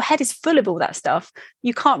your head is full of all that stuff,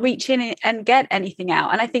 you can't reach in and get anything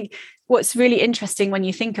out. And I think what's really interesting when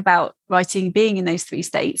you think about writing being in those 3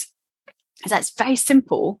 states is that it's very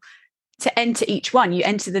simple to enter each one. You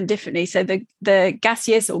enter them differently. So the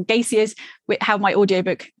gaseous or gaseous, how my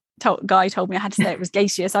audiobook guy told me I had to say it was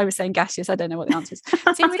gaseous. I was saying gaseous. I don't know what the answer is.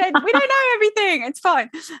 See, we don't know everything. It's fine.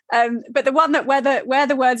 But the one that where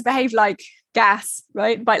the words behave like gas,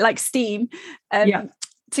 right? Like steam.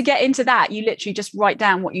 To get into that, you literally just write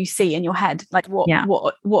down what you see in your head. Like what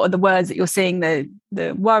are the words that you're seeing,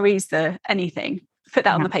 the worries, the anything. Put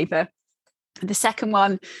that on the paper. The second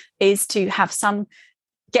one is to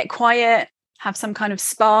get quiet, have some kind of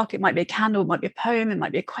spark. It might be a candle, it might be a poem, it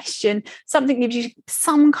might be a question. Something gives you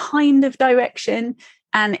some kind of direction,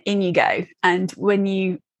 and in you go. And when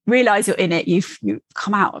you realize you're in it, you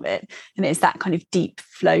come out of it, and it's that kind of deep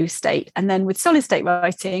flow state. And then with solid state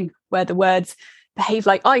writing, where the words behave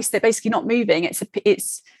like ice, they're basically not moving.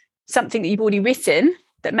 It's something that you've already written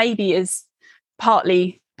that maybe is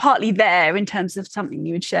partly there in terms of something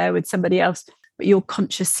you would share with somebody else, but you're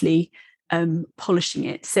consciously polishing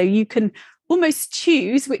it. So you can almost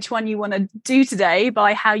choose which one you want to do today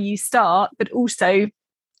by how you start, but also,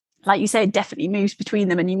 like you say, it definitely moves between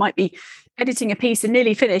them. And you might be editing a piece and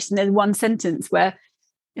nearly finished, and there's one sentence where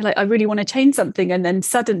you're like, I really want to change something, and then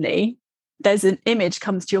suddenly there's an image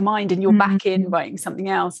comes to your mind and you're back in writing something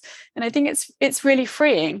else. And I think it's really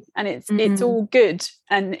freeing, and it's all good.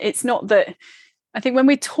 And it's not that, I think when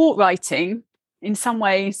we're taught writing, in some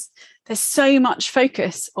ways there's so much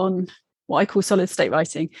focus on what I call solid state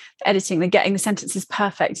writing, the editing, the getting the sentences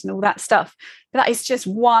perfect and all that stuff. But that is just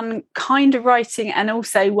one kind of writing, and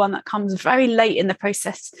also one that comes very late in the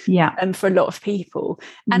process for a lot of people.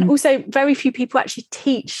 And also very few people actually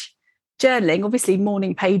teach journaling. Obviously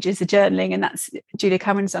morning pages are journaling, and that's Julia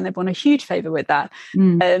Cameron's done everyone a huge favour with that.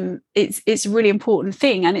 It's a really important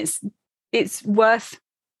thing, and it's worth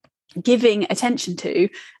giving attention to,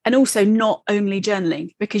 and also not only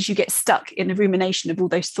journaling, because you get stuck in the rumination of all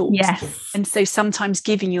those thoughts. And so sometimes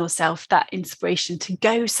giving yourself that inspiration to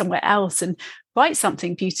go somewhere else and write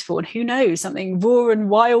something beautiful, and who knows, something raw and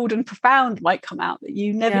wild and profound might come out that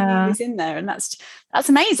you never knew was in there. And that's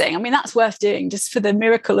amazing. I mean, that's worth doing, just for the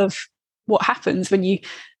miracle of what happens when you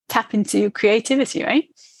tap into your creativity, right?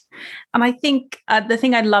 And I think the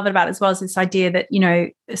thing I love about it as well is this idea that, you know,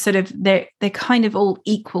 sort of they're kind of all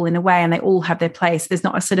equal in a way, and they all have their place. There's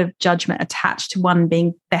not a sort of judgment attached to one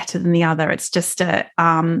being better than the other. It's just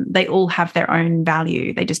they all have their own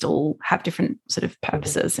value. They just all have different sort of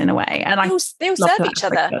purposes in a way. And they all serve each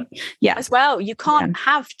other as well. You can't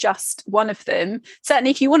have just one of them.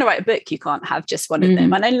 Certainly if you want to write a book, you can't have just one of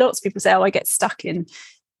them. I know lots of people say, oh, I get stuck in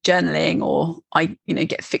journaling, or I, you know,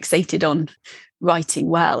 get fixated on writing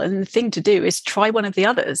well. And the thing to do is try one of the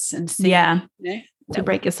others and see, to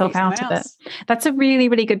break yourself out of it. That's a really,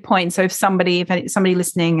 really good point. So if somebody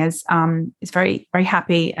listening is very, very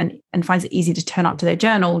happy and finds it easy to turn up to their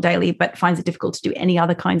journal daily, but finds it difficult to do any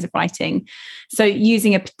other kinds of writing. So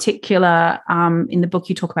using a particular, in the book,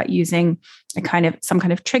 you talk about using some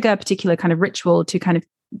kind of trigger, particular kind of ritual to kind of,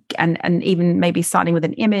 and even maybe starting with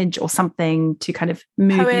an image or something to kind of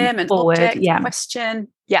move forward. Object, question.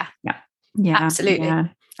 Yeah, absolutely. I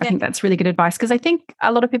think that's really good advice, because I think a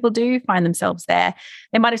lot of people do find themselves there.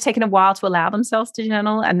 They might have taken a while to allow themselves to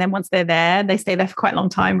journal, and then once they're there, they stay there for quite a long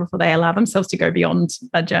time before they allow themselves to go beyond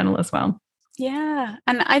a journal as well. Yeah.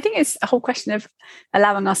 And I think it's a whole question of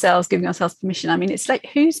allowing ourselves, giving ourselves permission. I mean, it's like,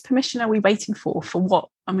 whose permission are we waiting for what?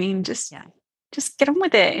 I mean, just get on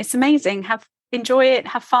with it. It's amazing. Enjoy it,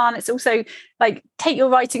 have fun. It's also like, take your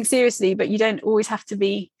writing seriously, but you don't always have to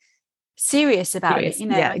be serious about it. You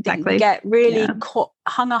know, I think we get really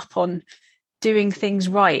hung up on doing things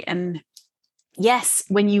right. And yes,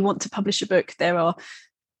 when you want to publish a book, there are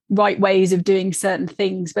right ways of doing certain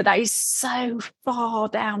things, but that is so far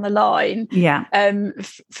down the line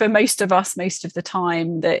for most of us most of the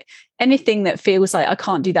time, that anything that feels like I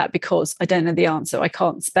can't do that because I don't know the answer, I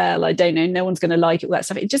can't spell, I don't know, no one's going to like it, all that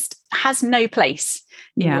stuff, it just has no place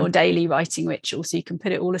in your daily writing ritual. So you can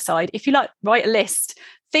put it all aside. If you like, write a list,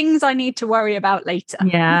 things I need to worry about later,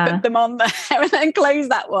 put them on there and then close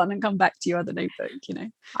that one and come back to your other notebook, you know.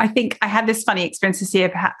 I think I had this funny experience this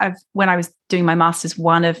year of when I was doing my master's.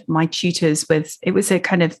 One of my tutors it was a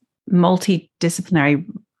kind of multidisciplinary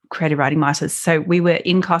creative writing master's. So we were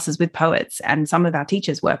in classes with poets, and some of our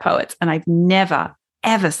teachers were poets. And I've never,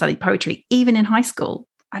 ever studied poetry, even in high school.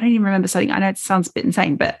 I don't even remember studying. I know it sounds a bit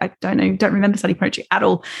insane, but I don't remember studying poetry at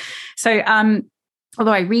all. So,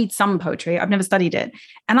 although I read some poetry, I've never studied it.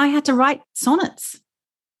 And I had to write sonnets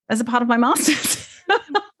as a part of my master's. Wow.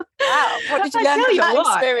 What did you learn from that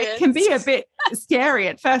experience? It can be a bit scary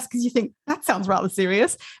at first, because you think that sounds rather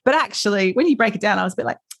serious. But actually, when you break it down, I was a bit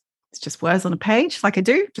like, it's just words on a page, like I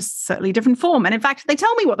do, just certainly different form. And in fact, they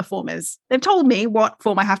tell me what the form is. They've told me what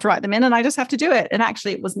form I have to write them in, and I just have to do it. And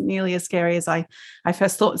actually, it wasn't nearly as scary as I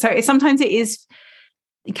first thought. So sometimes it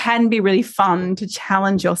can be really fun to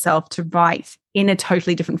challenge yourself to write in a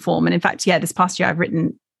totally different form. And in fact, this past year I've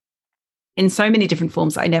written in so many different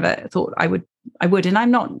forms that I never thought I would. And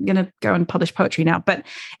I'm not going to go and publish poetry now, but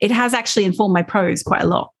it has actually informed my prose quite a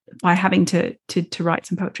lot by having to write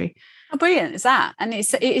some poetry. How brilliant is that? And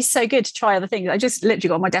it is so good to try other things. I just literally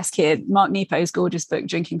got on my desk here Mark Nepo's gorgeous book,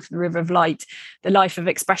 Drinking from the River of Light, The Life of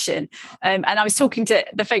Expression. And I was talking to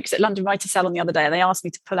the folks at London Writers' Salon the other day, and they asked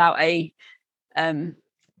me to pull out a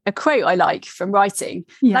quote I like from writing.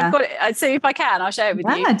 Yeah. I've got it. So if I can, I'll share it with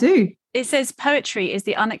you. Yeah, do. It says, poetry is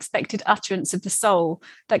the unexpected utterance of the soul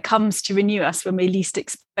that comes to renew us when we least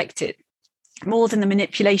expect it. More than the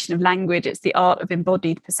manipulation of language, it's the art of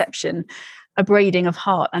embodied perception, a braiding of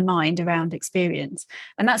heart and mind around experience.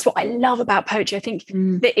 And that's what I love about poetry. I think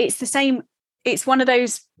that it's the same. It's one of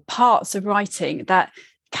those parts of writing that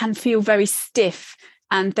can feel very stiff,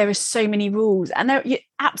 and there are so many rules. And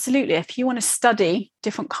absolutely, if you want to study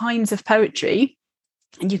different kinds of poetry,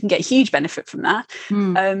 and you can get huge benefit from that,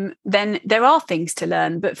 then there are things to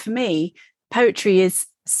learn. But for me, poetry is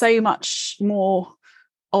so much more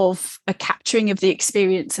of a capturing of the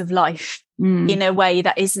experience of life in a way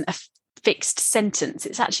that isn't fixed sentence.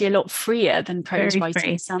 It's actually a lot freer than prose Very writing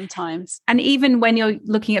free. sometimes. And even when you're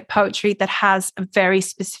looking at poetry that has a very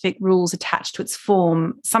specific rules attached to its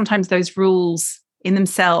form, sometimes those rules in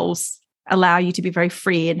themselves allow you to be very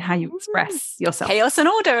free in how you express yourself. Chaos and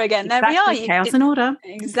order again. Exactly. There we are. Chaos and order.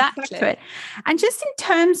 Exactly. And just in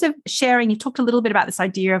terms of sharing, you talked a little bit about this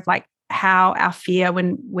idea of like how our fear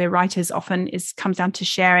when we're writers often comes down to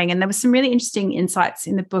sharing. And there was some really interesting insights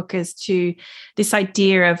in the book as to this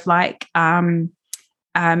idea of like, that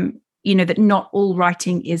not all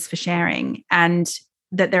writing is for sharing, and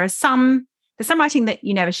that there's some writing that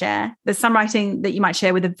you never share. There's some writing that you might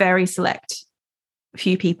share with a very select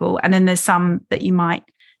few people. And then there's some that you might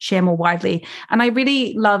share more widely. And I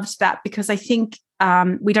really loved that because I think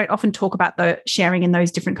we don't often talk about the sharing in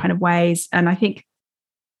those different kind of ways. And I think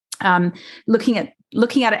looking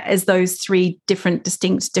at it as those three different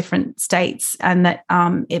states, and that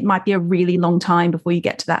it might be a really long time before you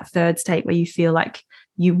get to that third state where you feel like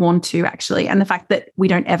you want to actually. And the fact that we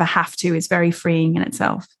don't ever have to is very freeing in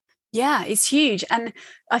itself. Yeah, it's huge. And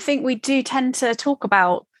I think we do tend to talk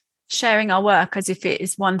about sharing our work as if it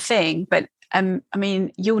is one thing. But I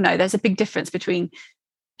mean, you'll know there's a big difference between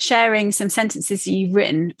sharing some sentences that you've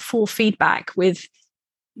written for feedback with,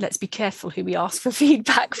 let's be careful who we ask for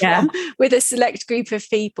feedback from, with a select group of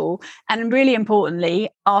people. And really importantly,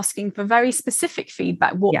 asking for very specific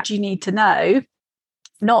feedback. What do you need to know?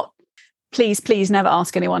 Not, please never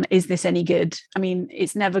ask anyone, is this any good? I mean,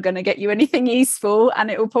 it's never going to get you anything useful. And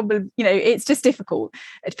it will probably, it's just difficult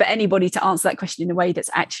for anybody to answer that question in a way that's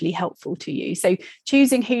actually helpful to you. So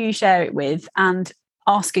choosing who you share it with and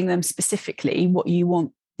asking them specifically what you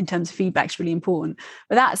want in terms of feedback is really important.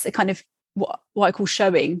 But that's the kind of what I call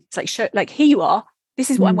showing. It's like here you are. This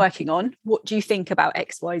is what I'm working on. What do you think about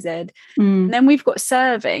X, Y, Z? And then we've got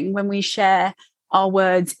serving, when we share our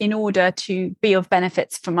words in order to be of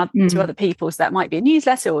benefits to other people. So that might be a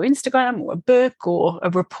newsletter or Instagram or a book or a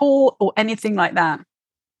report or anything like that.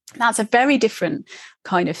 That's a very different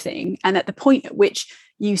kind of thing. And at the point at which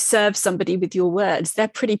you serve somebody with your words, they're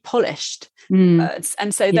pretty polished words.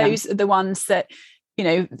 And so those are the ones that,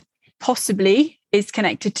 possibly is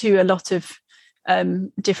connected to a lot of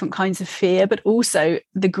different kinds of fear, but also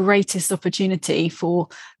the greatest opportunity for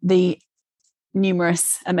the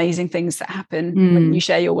numerous amazing things that happen when you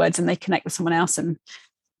share your words and they connect with someone else and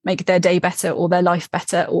make their day better or their life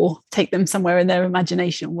better or take them somewhere in their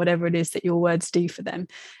imagination, whatever it is that your words do for them.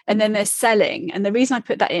 And then there's selling. And the reason I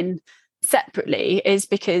put that in separately is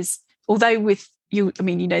because although with you, I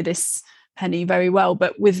mean, this, Penny, very well,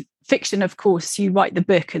 but with fiction, of course, you write the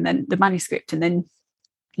book and then the manuscript and then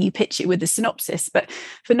you pitch it with a synopsis. But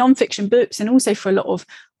for non-fiction books and also for a lot of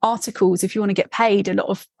articles, if you want to get paid, a lot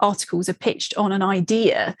of articles are pitched on an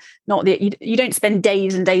idea, not that you don't spend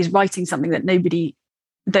days and days writing something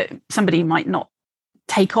that somebody might not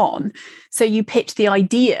take on. So you pitch the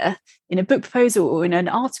idea in a book proposal or in an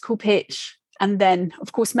article pitch. And then,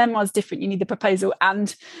 of course, memoir is different. You need the proposal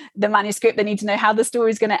and the manuscript. They need to know how the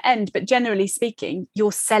story is going to end. But generally speaking,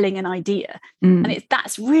 you're selling an idea. And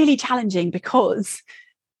that's really challenging because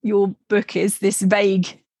your book is this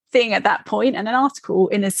vague thing at that point, and an article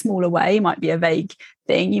in a smaller way might be a vague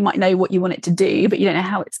thing. You might know what you want it to do, but you don't know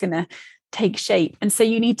how it's going to take shape. And so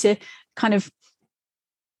you need to kind of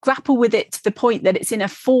grapple with it to the point that it's in a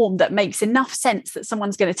form that makes enough sense that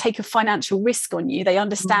someone's going to take a financial risk on you. They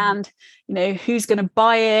understand, who's going to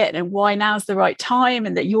buy it and why now's the right time,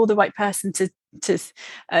 and that you're the right person to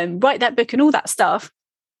write that book and all that stuff,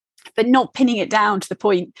 but not pinning it down to the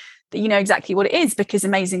point that you know exactly what it is, because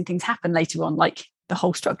amazing things happen later on, like the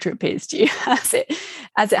whole structure appears to you as it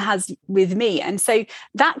has with me. And so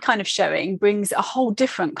that kind of showing brings a whole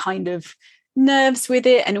different kind of nerves with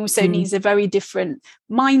it, and also needs a very different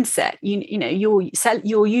mindset.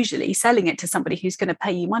 You're usually selling it to somebody who's going to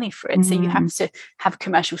pay you money for it, so you have to have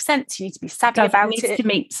commercial sense. You need to be savvy about it. It needs to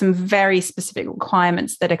meet some very specific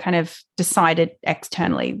requirements that are kind of decided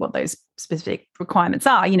externally what those specific requirements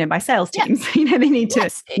are, by sales teams. They need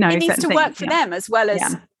to know it needs to work for them as well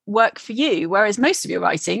as work for you, whereas most of your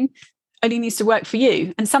writing only needs to work for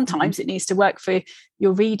you, and sometimes it needs to work for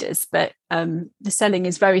your readers. But the selling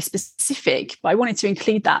is very specific. But I wanted to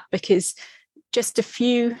include that because just a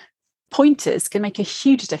few pointers can make a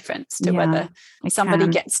huge difference to whether somebody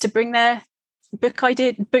gets to bring their book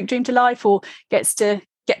dream to life, or gets to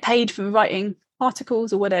get paid for writing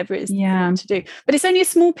articles or whatever it is they want to do. But it's only a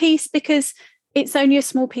small piece, because it's only a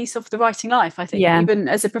small piece of the writing life, I think. Even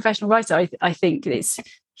as a professional writer, I think it's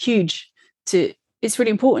huge it's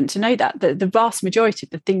really important to know that the vast majority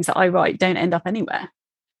of the things that I write don't end up anywhere.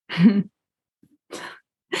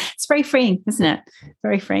 It's very freeing, isn't it?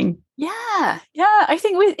 Very freeing. Yeah. I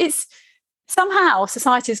think it's somehow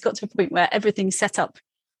society has got to a point where everything's set up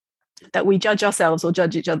that we judge ourselves or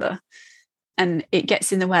judge each other. And it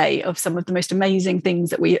gets in the way of some of the most amazing things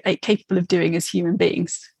that we are capable of doing as human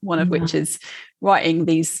beings, one of which is writing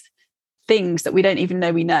these things that we don't even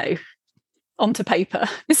know we know onto paper.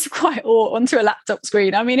 Or onto a laptop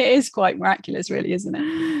screen. I mean, it is quite miraculous, really, isn't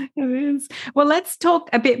it? It is. Well, let's talk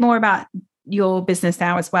a bit more about your business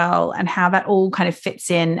now as well, and how that all kind of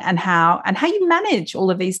fits in, and how you manage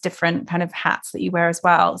all of these different kind of hats that you wear as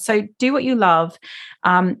well. So Do What You Love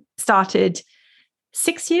started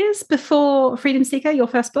 6 years before Freedom Seeker, your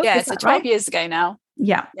first book. Yeah, so 12 years ago now.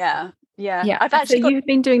 Yeah. I've actually you've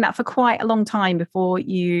been doing that for quite a long time before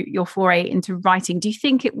your foray into writing. Do you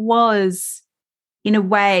think it was, in a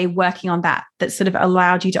way, working on that sort of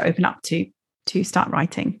allowed you to open up to start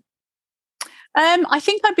writing? I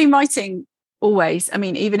think I've been writing always. I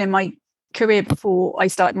mean, even in my career before I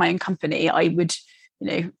started my own company, I would,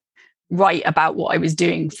 write about what I was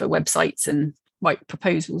doing for websites and write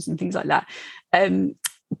proposals and things like that.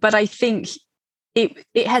 But I think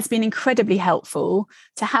it has been incredibly helpful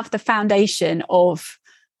to have the foundation of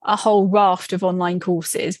a whole raft of online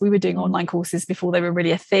courses. We were doing online courses before they were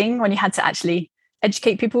really a thing, when you had to actually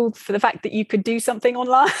educate people for the fact that you could do something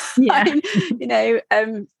online.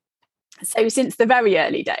 So since the very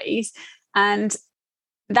early days, and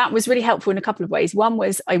that was really helpful in a couple of ways. One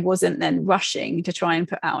was I wasn't then rushing to try and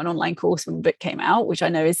put out an online course when the book came out, which I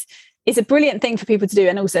know is a brilliant thing for people to do,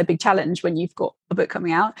 and also a big challenge when you've got a book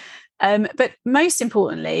coming out. But most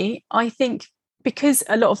importantly, I think because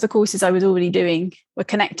a lot of the courses I was already doing were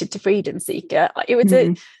connected to Freedom Seeker, it was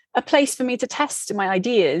a place for me to test my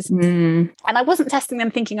ideas. And I wasn't testing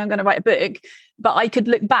them thinking I'm going to write a book, but I could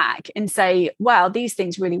look back and say, wow, these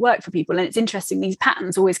things really work for people. And it's interesting, these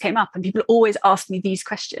patterns always came up and people always asked me these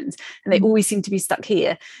questions and they always seem to be stuck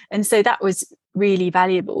here. And so that was really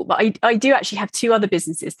valuable. But I do actually have two other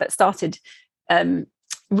businesses that started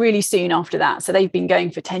really soon after that. So they've been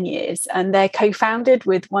going for 10 years and they're co-founded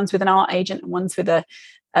with one's with an art agent and one's with a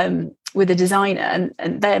designer,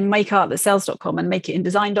 and they're makeartthatsells.com and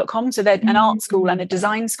makeitindesign.com. So they're an art school and a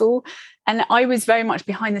design school. And I was very much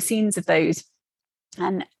behind the scenes of those,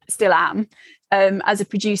 and still am, as a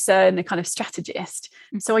producer and a kind of strategist.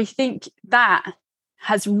 So I think that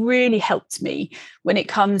has really helped me when it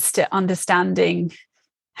comes to understanding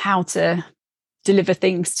how to deliver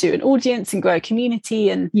things to an audience and grow a community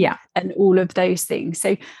and all of those things.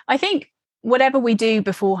 So I think whatever we do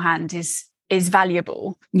beforehand is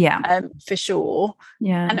valuable, for sure.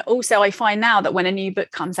 And also I find now that when a new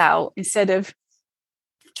book comes out, instead of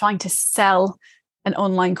trying to sell an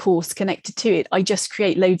online course connected to it, I just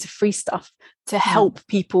create loads of free stuff to help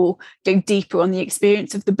people go deeper on the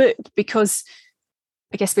experience of the book, because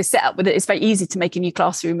I guess we're set up with it. It's very easy to make a new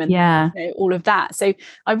classroom and all of that. So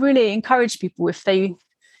I really encourage people, if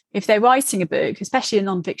they're writing a book, especially a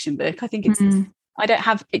non-fiction book, I think it's I don't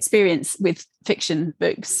have experience with fiction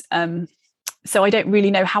books, so I don't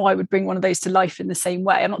really know how I would bring one of those to life in the same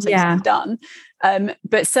way. I'm not saying it's done,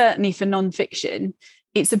 but certainly for non-fiction,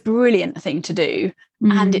 it's a brilliant thing to do,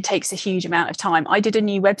 and it takes a huge amount of time. I did a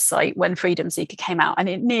new website when Freedom Seeker came out, and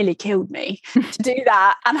it nearly killed me to do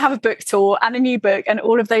that and have a book tour and a new book and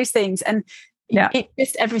all of those things. And it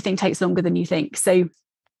just, everything takes longer than you think. So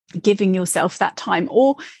giving yourself that time,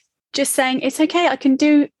 or just saying, it's okay, I can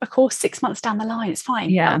do a course 6 months down the line. It's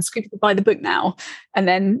fine. I'm just going to buy the book now, and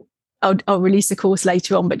then I'll release a course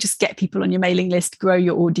later on, but just get people on your mailing list, grow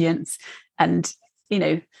your audience, and,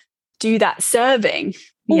 do that serving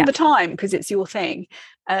all the time, because it's your thing.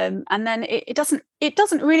 And then it does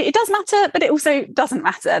matter, but it also doesn't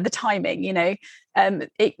matter the timing,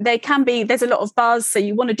 there's a lot of buzz. So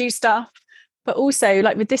you want to do stuff, but also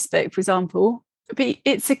like with this book, for example,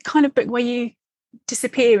 it's a kind of book where you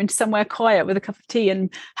disappear into somewhere quiet with a cup of tea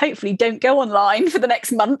and hopefully don't go online for the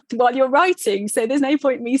next month while you're writing. So there's no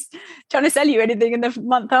point me trying to sell you anything in the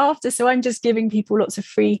month after. So I'm just giving people lots of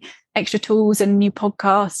free extra tools and new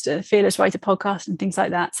podcast, a Fearless Writer podcast and things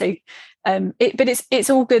like that. So it's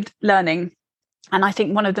all good learning. And I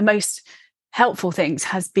think one of the most helpful things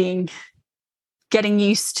has been getting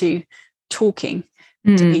used to talking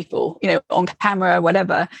to people, on camera or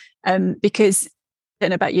whatever, because I don't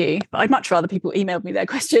know about you, but I'd much rather people emailed me their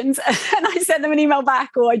questions and I sent them an email back,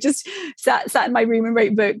 or I just sat in my room and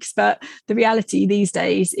wrote books. But the reality these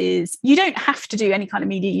days is you don't have to do any kind of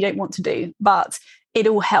media you don't want to do, but it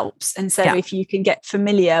all helps. And so if you can get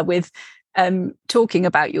familiar with talking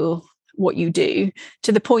about what you do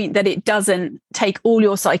to the point that it doesn't take all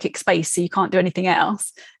your psychic space so you can't do anything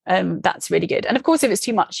else, that's really good. And of course, if it's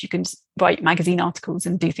too much, you can just write magazine articles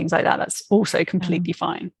and do things like that. That's also completely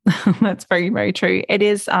fine. That's very, very true. It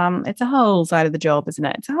is, it's a whole side of the job, isn't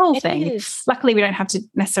it? It's a whole thing. Is. Luckily, we don't have to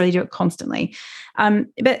necessarily do it constantly.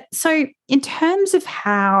 But so in terms of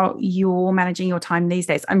how you're managing your time these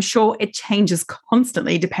days, I'm sure it changes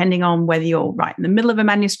constantly depending on whether you're right in the middle of a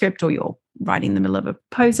manuscript or you're writing in the middle of a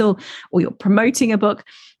proposal or you're promoting a book.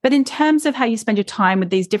 But in terms of how you spend your time with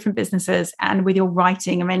these different businesses and with your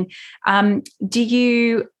writing, I mean, do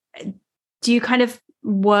you kind of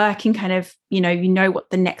work in kind of, you know what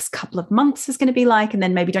the next couple of months is going to be like, and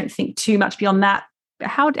then maybe don't think too much beyond that?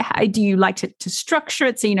 How do you like to structure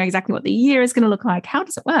it so you know exactly what the year is going to look like? How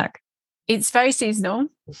does it work? It's very seasonal,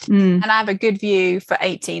 and I have a good view for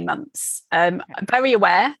 18 months. I'm very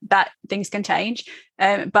aware that things can change,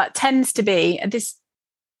 but tends to be this.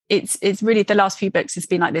 It's really the last few books has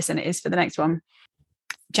been like this, and it is for the next one.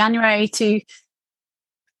 January to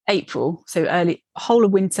April, so early whole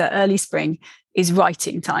of winter, early spring is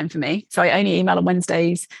writing time for me. So I only email on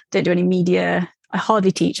Wednesdays, don't do any media. I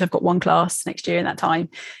hardly teach. I've got one class next year in that time.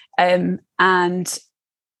 And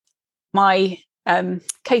my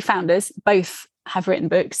co-founders both have written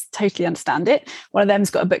books, totally understand it. One of them's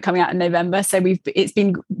got a book coming out in November. So it's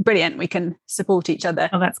been brilliant. We can support each other.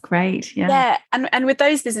 Oh, that's great. Yeah. Yeah. And with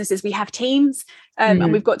those businesses, we have teams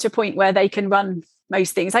and we've got to a point where they can run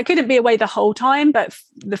most things. I couldn't be away the whole time, but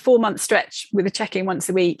the 4-month stretch with a check-in once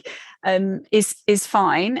a week is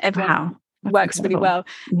fine. Everyone works incredible. Really well.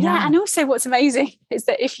 Yeah. And also what's amazing is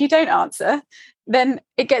that if you don't answer, then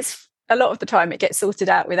it gets, a lot of the time it gets sorted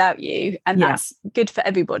out without you. And that's good for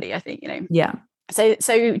everybody, I think, Yeah. So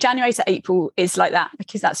January to April is like that,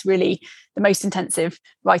 because that's really the most intensive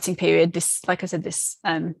writing period. This, like I said, this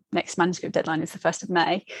next manuscript deadline is the 1st of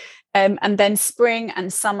May. And then spring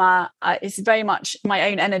and summer is very much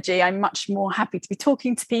my own energy. I'm much more happy to be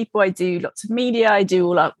talking to people. I do lots of media. We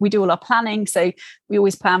do all our planning. So we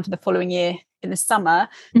always plan for the following year in the summer,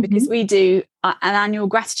 because we do an annual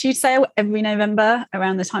gratitude sale every November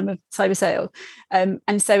around the time of Cyber Sale.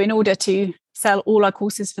 And so in order to sell all our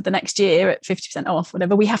courses for the next year at 50% off,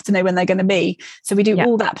 whatever, we have to know when they're going to be. So we do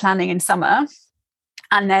all that planning in summer.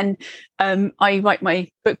 And then I write my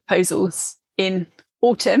book proposals in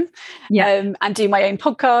autumn and do my own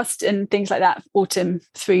podcast and things like that, autumn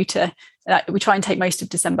through to, we try and take most of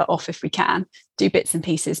December off if we can, do bits and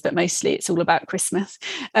pieces, but mostly it's all about Christmas.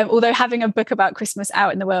 Although having a book about Christmas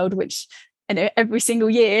out in the world, which every single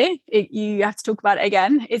year you have to talk about it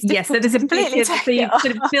again. It's so there's completely so you've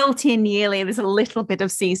sort of built in yearly. There's a little bit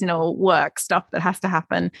of seasonal work stuff that has to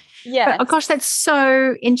happen. Yeah. But, oh gosh, that's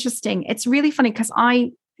so interesting. It's really funny because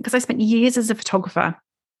I spent years as a photographer,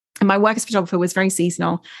 and my work as a photographer was very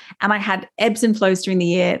seasonal, and I had ebbs and flows during the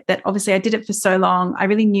year. That obviously I did it for so long. I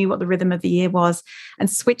really knew what the rhythm of the year was, and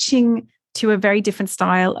switching to a very different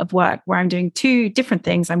style of work where I'm doing 2 different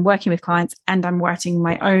things. I'm working with clients and I'm writing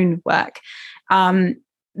my own work.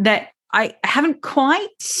 That I haven't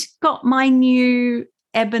quite got my new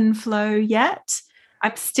ebb and flow yet.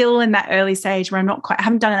 I'm still in that early stage where I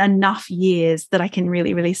haven't done enough years that I can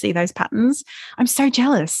really, really see those patterns. I'm so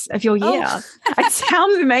jealous of your year. Oh. It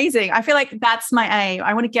sounds amazing. I feel like that's my aim.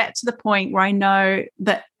 I want to get to the point where I know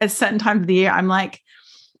that at a certain time of the year, I'm like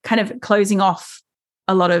kind of closing off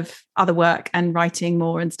a lot of other work and writing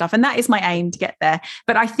more and stuff. And that is my aim, to get there.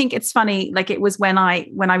 But I think it's funny, like it was when I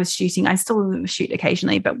was shooting, I still shoot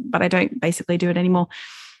occasionally, but I don't basically do it anymore.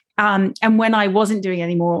 And when I wasn't doing it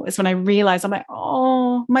anymore, it's when I realized, I'm like,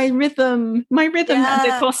 oh, my rhythm. Yeah.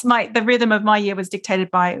 And of course, the rhythm of my year was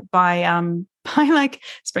dictated by like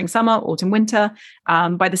spring, summer, autumn, winter,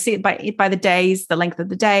 by the days, the length of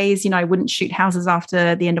the days. I wouldn't shoot houses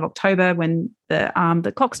after the end of October when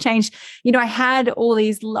the clocks changed. I had all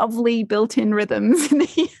these lovely built-in rhythms in the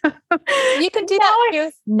year. You can do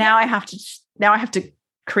that. Now I have to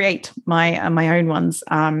create my own ones.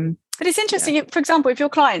 But it's interesting, for example, if your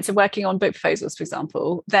clients are working on book proposals, for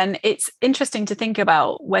example, then it's interesting to think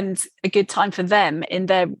about when's a good time for them in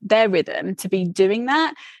their rhythm to be doing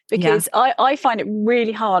that. Because I find it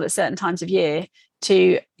really hard at certain times of year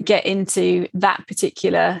to get into that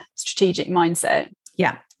particular strategic mindset.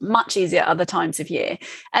 Yeah. Much easier other times of year.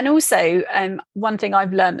 And also, one thing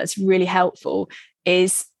I've learned that's really helpful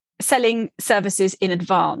is selling services in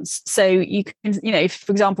advance. So you can,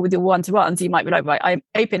 for example, with your one-to-ones, you might be like, right, I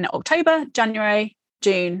open October, January,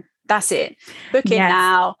 June, that's it. Book it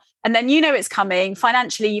now. And then it's coming.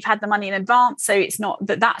 Financially, you've had the money in advance, so it's not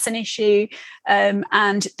that's an issue,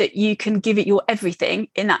 and that you can give it your everything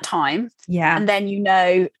in that time. Yeah. And then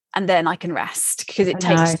and then I can rest, because it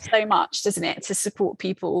takes so much, doesn't it, to support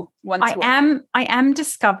people one-to-one. I am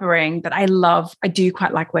discovering that I do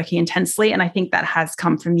quite like working intensely. And I think that has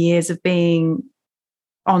come from years of being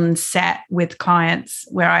on set with clients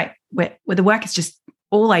where the work is just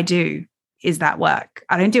all I do is that work.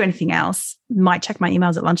 I don't do anything else. Might check my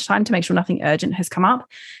emails at lunchtime to make sure nothing urgent has come up.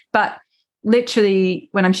 But literally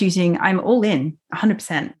when I'm shooting, I'm all in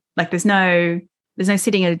 100%. Like there's no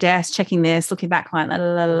sitting at a desk, checking this, looking at that client,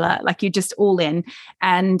 like you're just all in.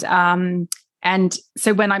 And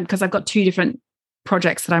so because I've got 2 different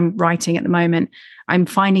projects that I'm writing at the moment, I'm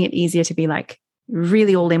finding it easier to be like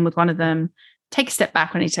really all in with one of them, take a step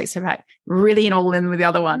back when I need to take a step back, really all in with the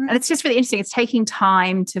other one. And it's just really interesting. It's taking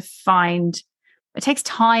time to it takes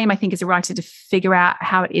time, I think, as a writer to figure out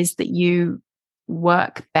how it is that you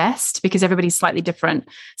work best, because everybody's slightly different.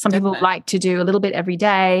 Some people like to do a little bit every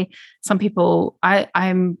day. Some people,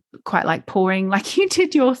 I'm quite like pouring, like you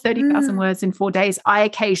did your 30,000 words in 4 days. I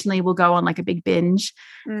occasionally will go on like a big binge.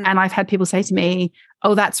 And I've had people say to me,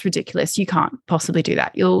 oh, that's ridiculous. You can't possibly do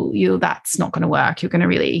that. That's not going to work. You're going to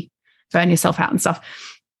really burn yourself out and stuff.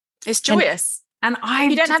 It's joyous. And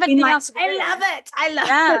you don't have anything else. I love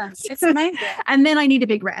it. It's amazing. And then I need a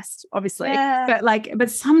big rest, obviously. Yeah.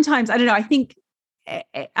 But sometimes, I don't know, I think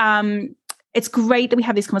it's great that we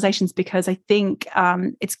have these conversations, because I think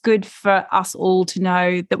it's good for us all to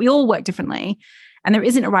know that we all work differently, and there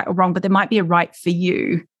isn't a right or wrong, but there might be a right for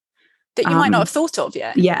you that you might not have thought of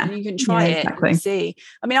yet. Yeah. And you can try it and see.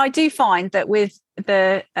 I mean, I do find that with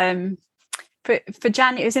the for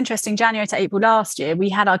January, it was interesting, January to April last year, we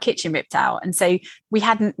had our kitchen ripped out. And so we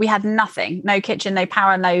had nothing, no kitchen, no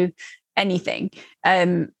power, no anything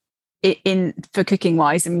for cooking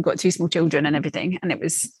wise. And we've got 2 small children and everything. And it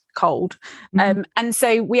was cold. And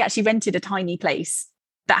so we actually rented a tiny place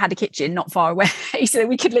that had a kitchen not far away. So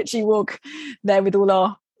we could literally walk there with all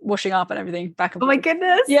our washing up and everything back and forth. Oh my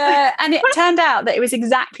goodness. Yeah. And it turned out that it was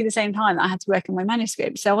exactly the same time that I had to work on my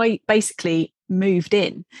manuscript. So I basically moved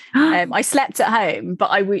in. I slept at home, but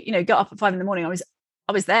I got up at 5 a.m.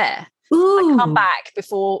 I was there. I come back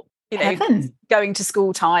before going to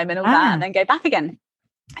school time and all that, and then go back again.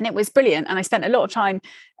 And it was brilliant. And I spent a lot of time,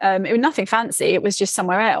 it was nothing fancy, it was just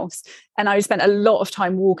somewhere else. And I spent a lot of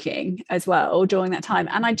time walking as well during that time.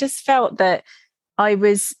 And I just felt that I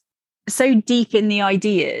was so deep in the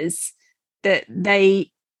ideas that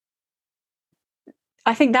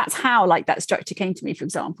I think that's how like that structure came to me, for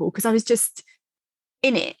example, because I was just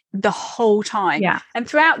in it the whole time. Yeah. And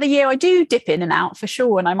throughout the year I do dip in and out for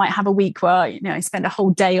sure, and I might have a week where I spend a whole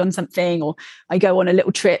day on something, or I go on a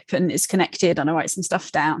little trip and it's connected and I write some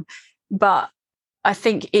stuff down. But I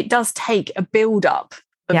think it does take a build up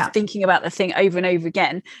of thinking about the thing over and over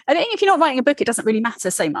again. I think if you're not writing a book, it doesn't really matter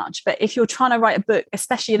so much, but if you're trying to write a book,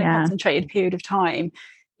 especially in a concentrated period of time,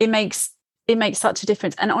 it makes such a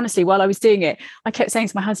difference. And honestly, while I was doing it, I kept saying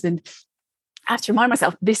to my husband, I have to remind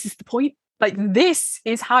myself, this is the point. Like, this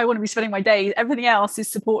is how I want to be spending my days. Everything else is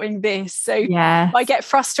supporting this. So if I get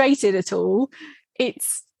frustrated at all,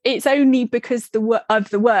 it's only because of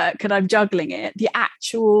the work and I'm juggling it. The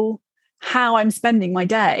actual how I'm spending my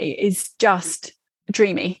day is just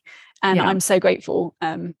dreamy. And I'm so grateful.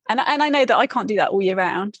 And I know that I can't do that all year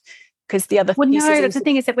round, because the other that's the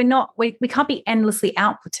thing is that we can't be endlessly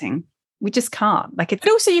outputting. We just can't. But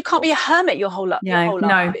also you can't be a hermit your whole life.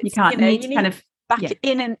 No, you can't. You need to kind of back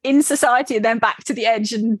in society and then back to the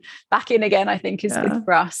edge and back in again, I think is good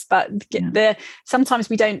for us. But sometimes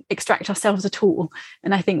we don't extract ourselves at all.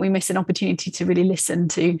 And I think we miss an opportunity to really listen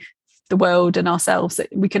to the world and ourselves, that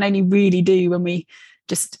we can only really do when we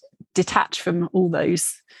just detach from all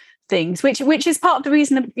those things, which is part of the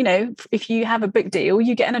reason, if you have a book deal,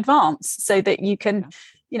 you get an advance so that you can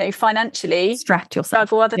financially distract yourself,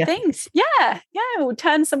 juggle other things. Or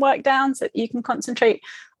turn some work down so that you can concentrate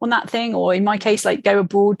on that thing, or in my case, like go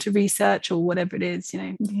abroad to research or whatever it is.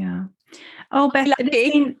 Oh, Beth,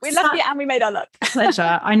 we're lucky and we made our luck.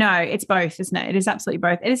 Pleasure. I know, it's both, isn't it? It is absolutely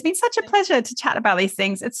both. It has been such a pleasure to chat about these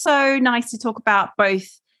things. It's so nice to talk about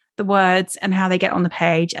both the words and how they get on the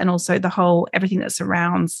page, and also the whole everything that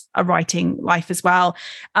surrounds a writing life as well.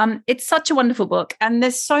 It's such a wonderful book, and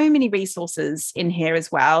there's so many resources in here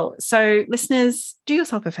as well. So listeners, do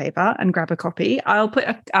yourself a favor and grab a copy. I'll put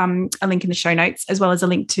a link in the show notes, as well as a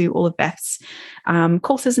link to all of Beth's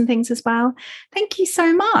courses and things as well. Thank you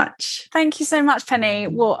so much. Thank you so much, Penny.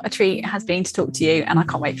 What a treat it has been to talk to you, and I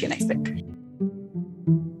can't wait for your next book.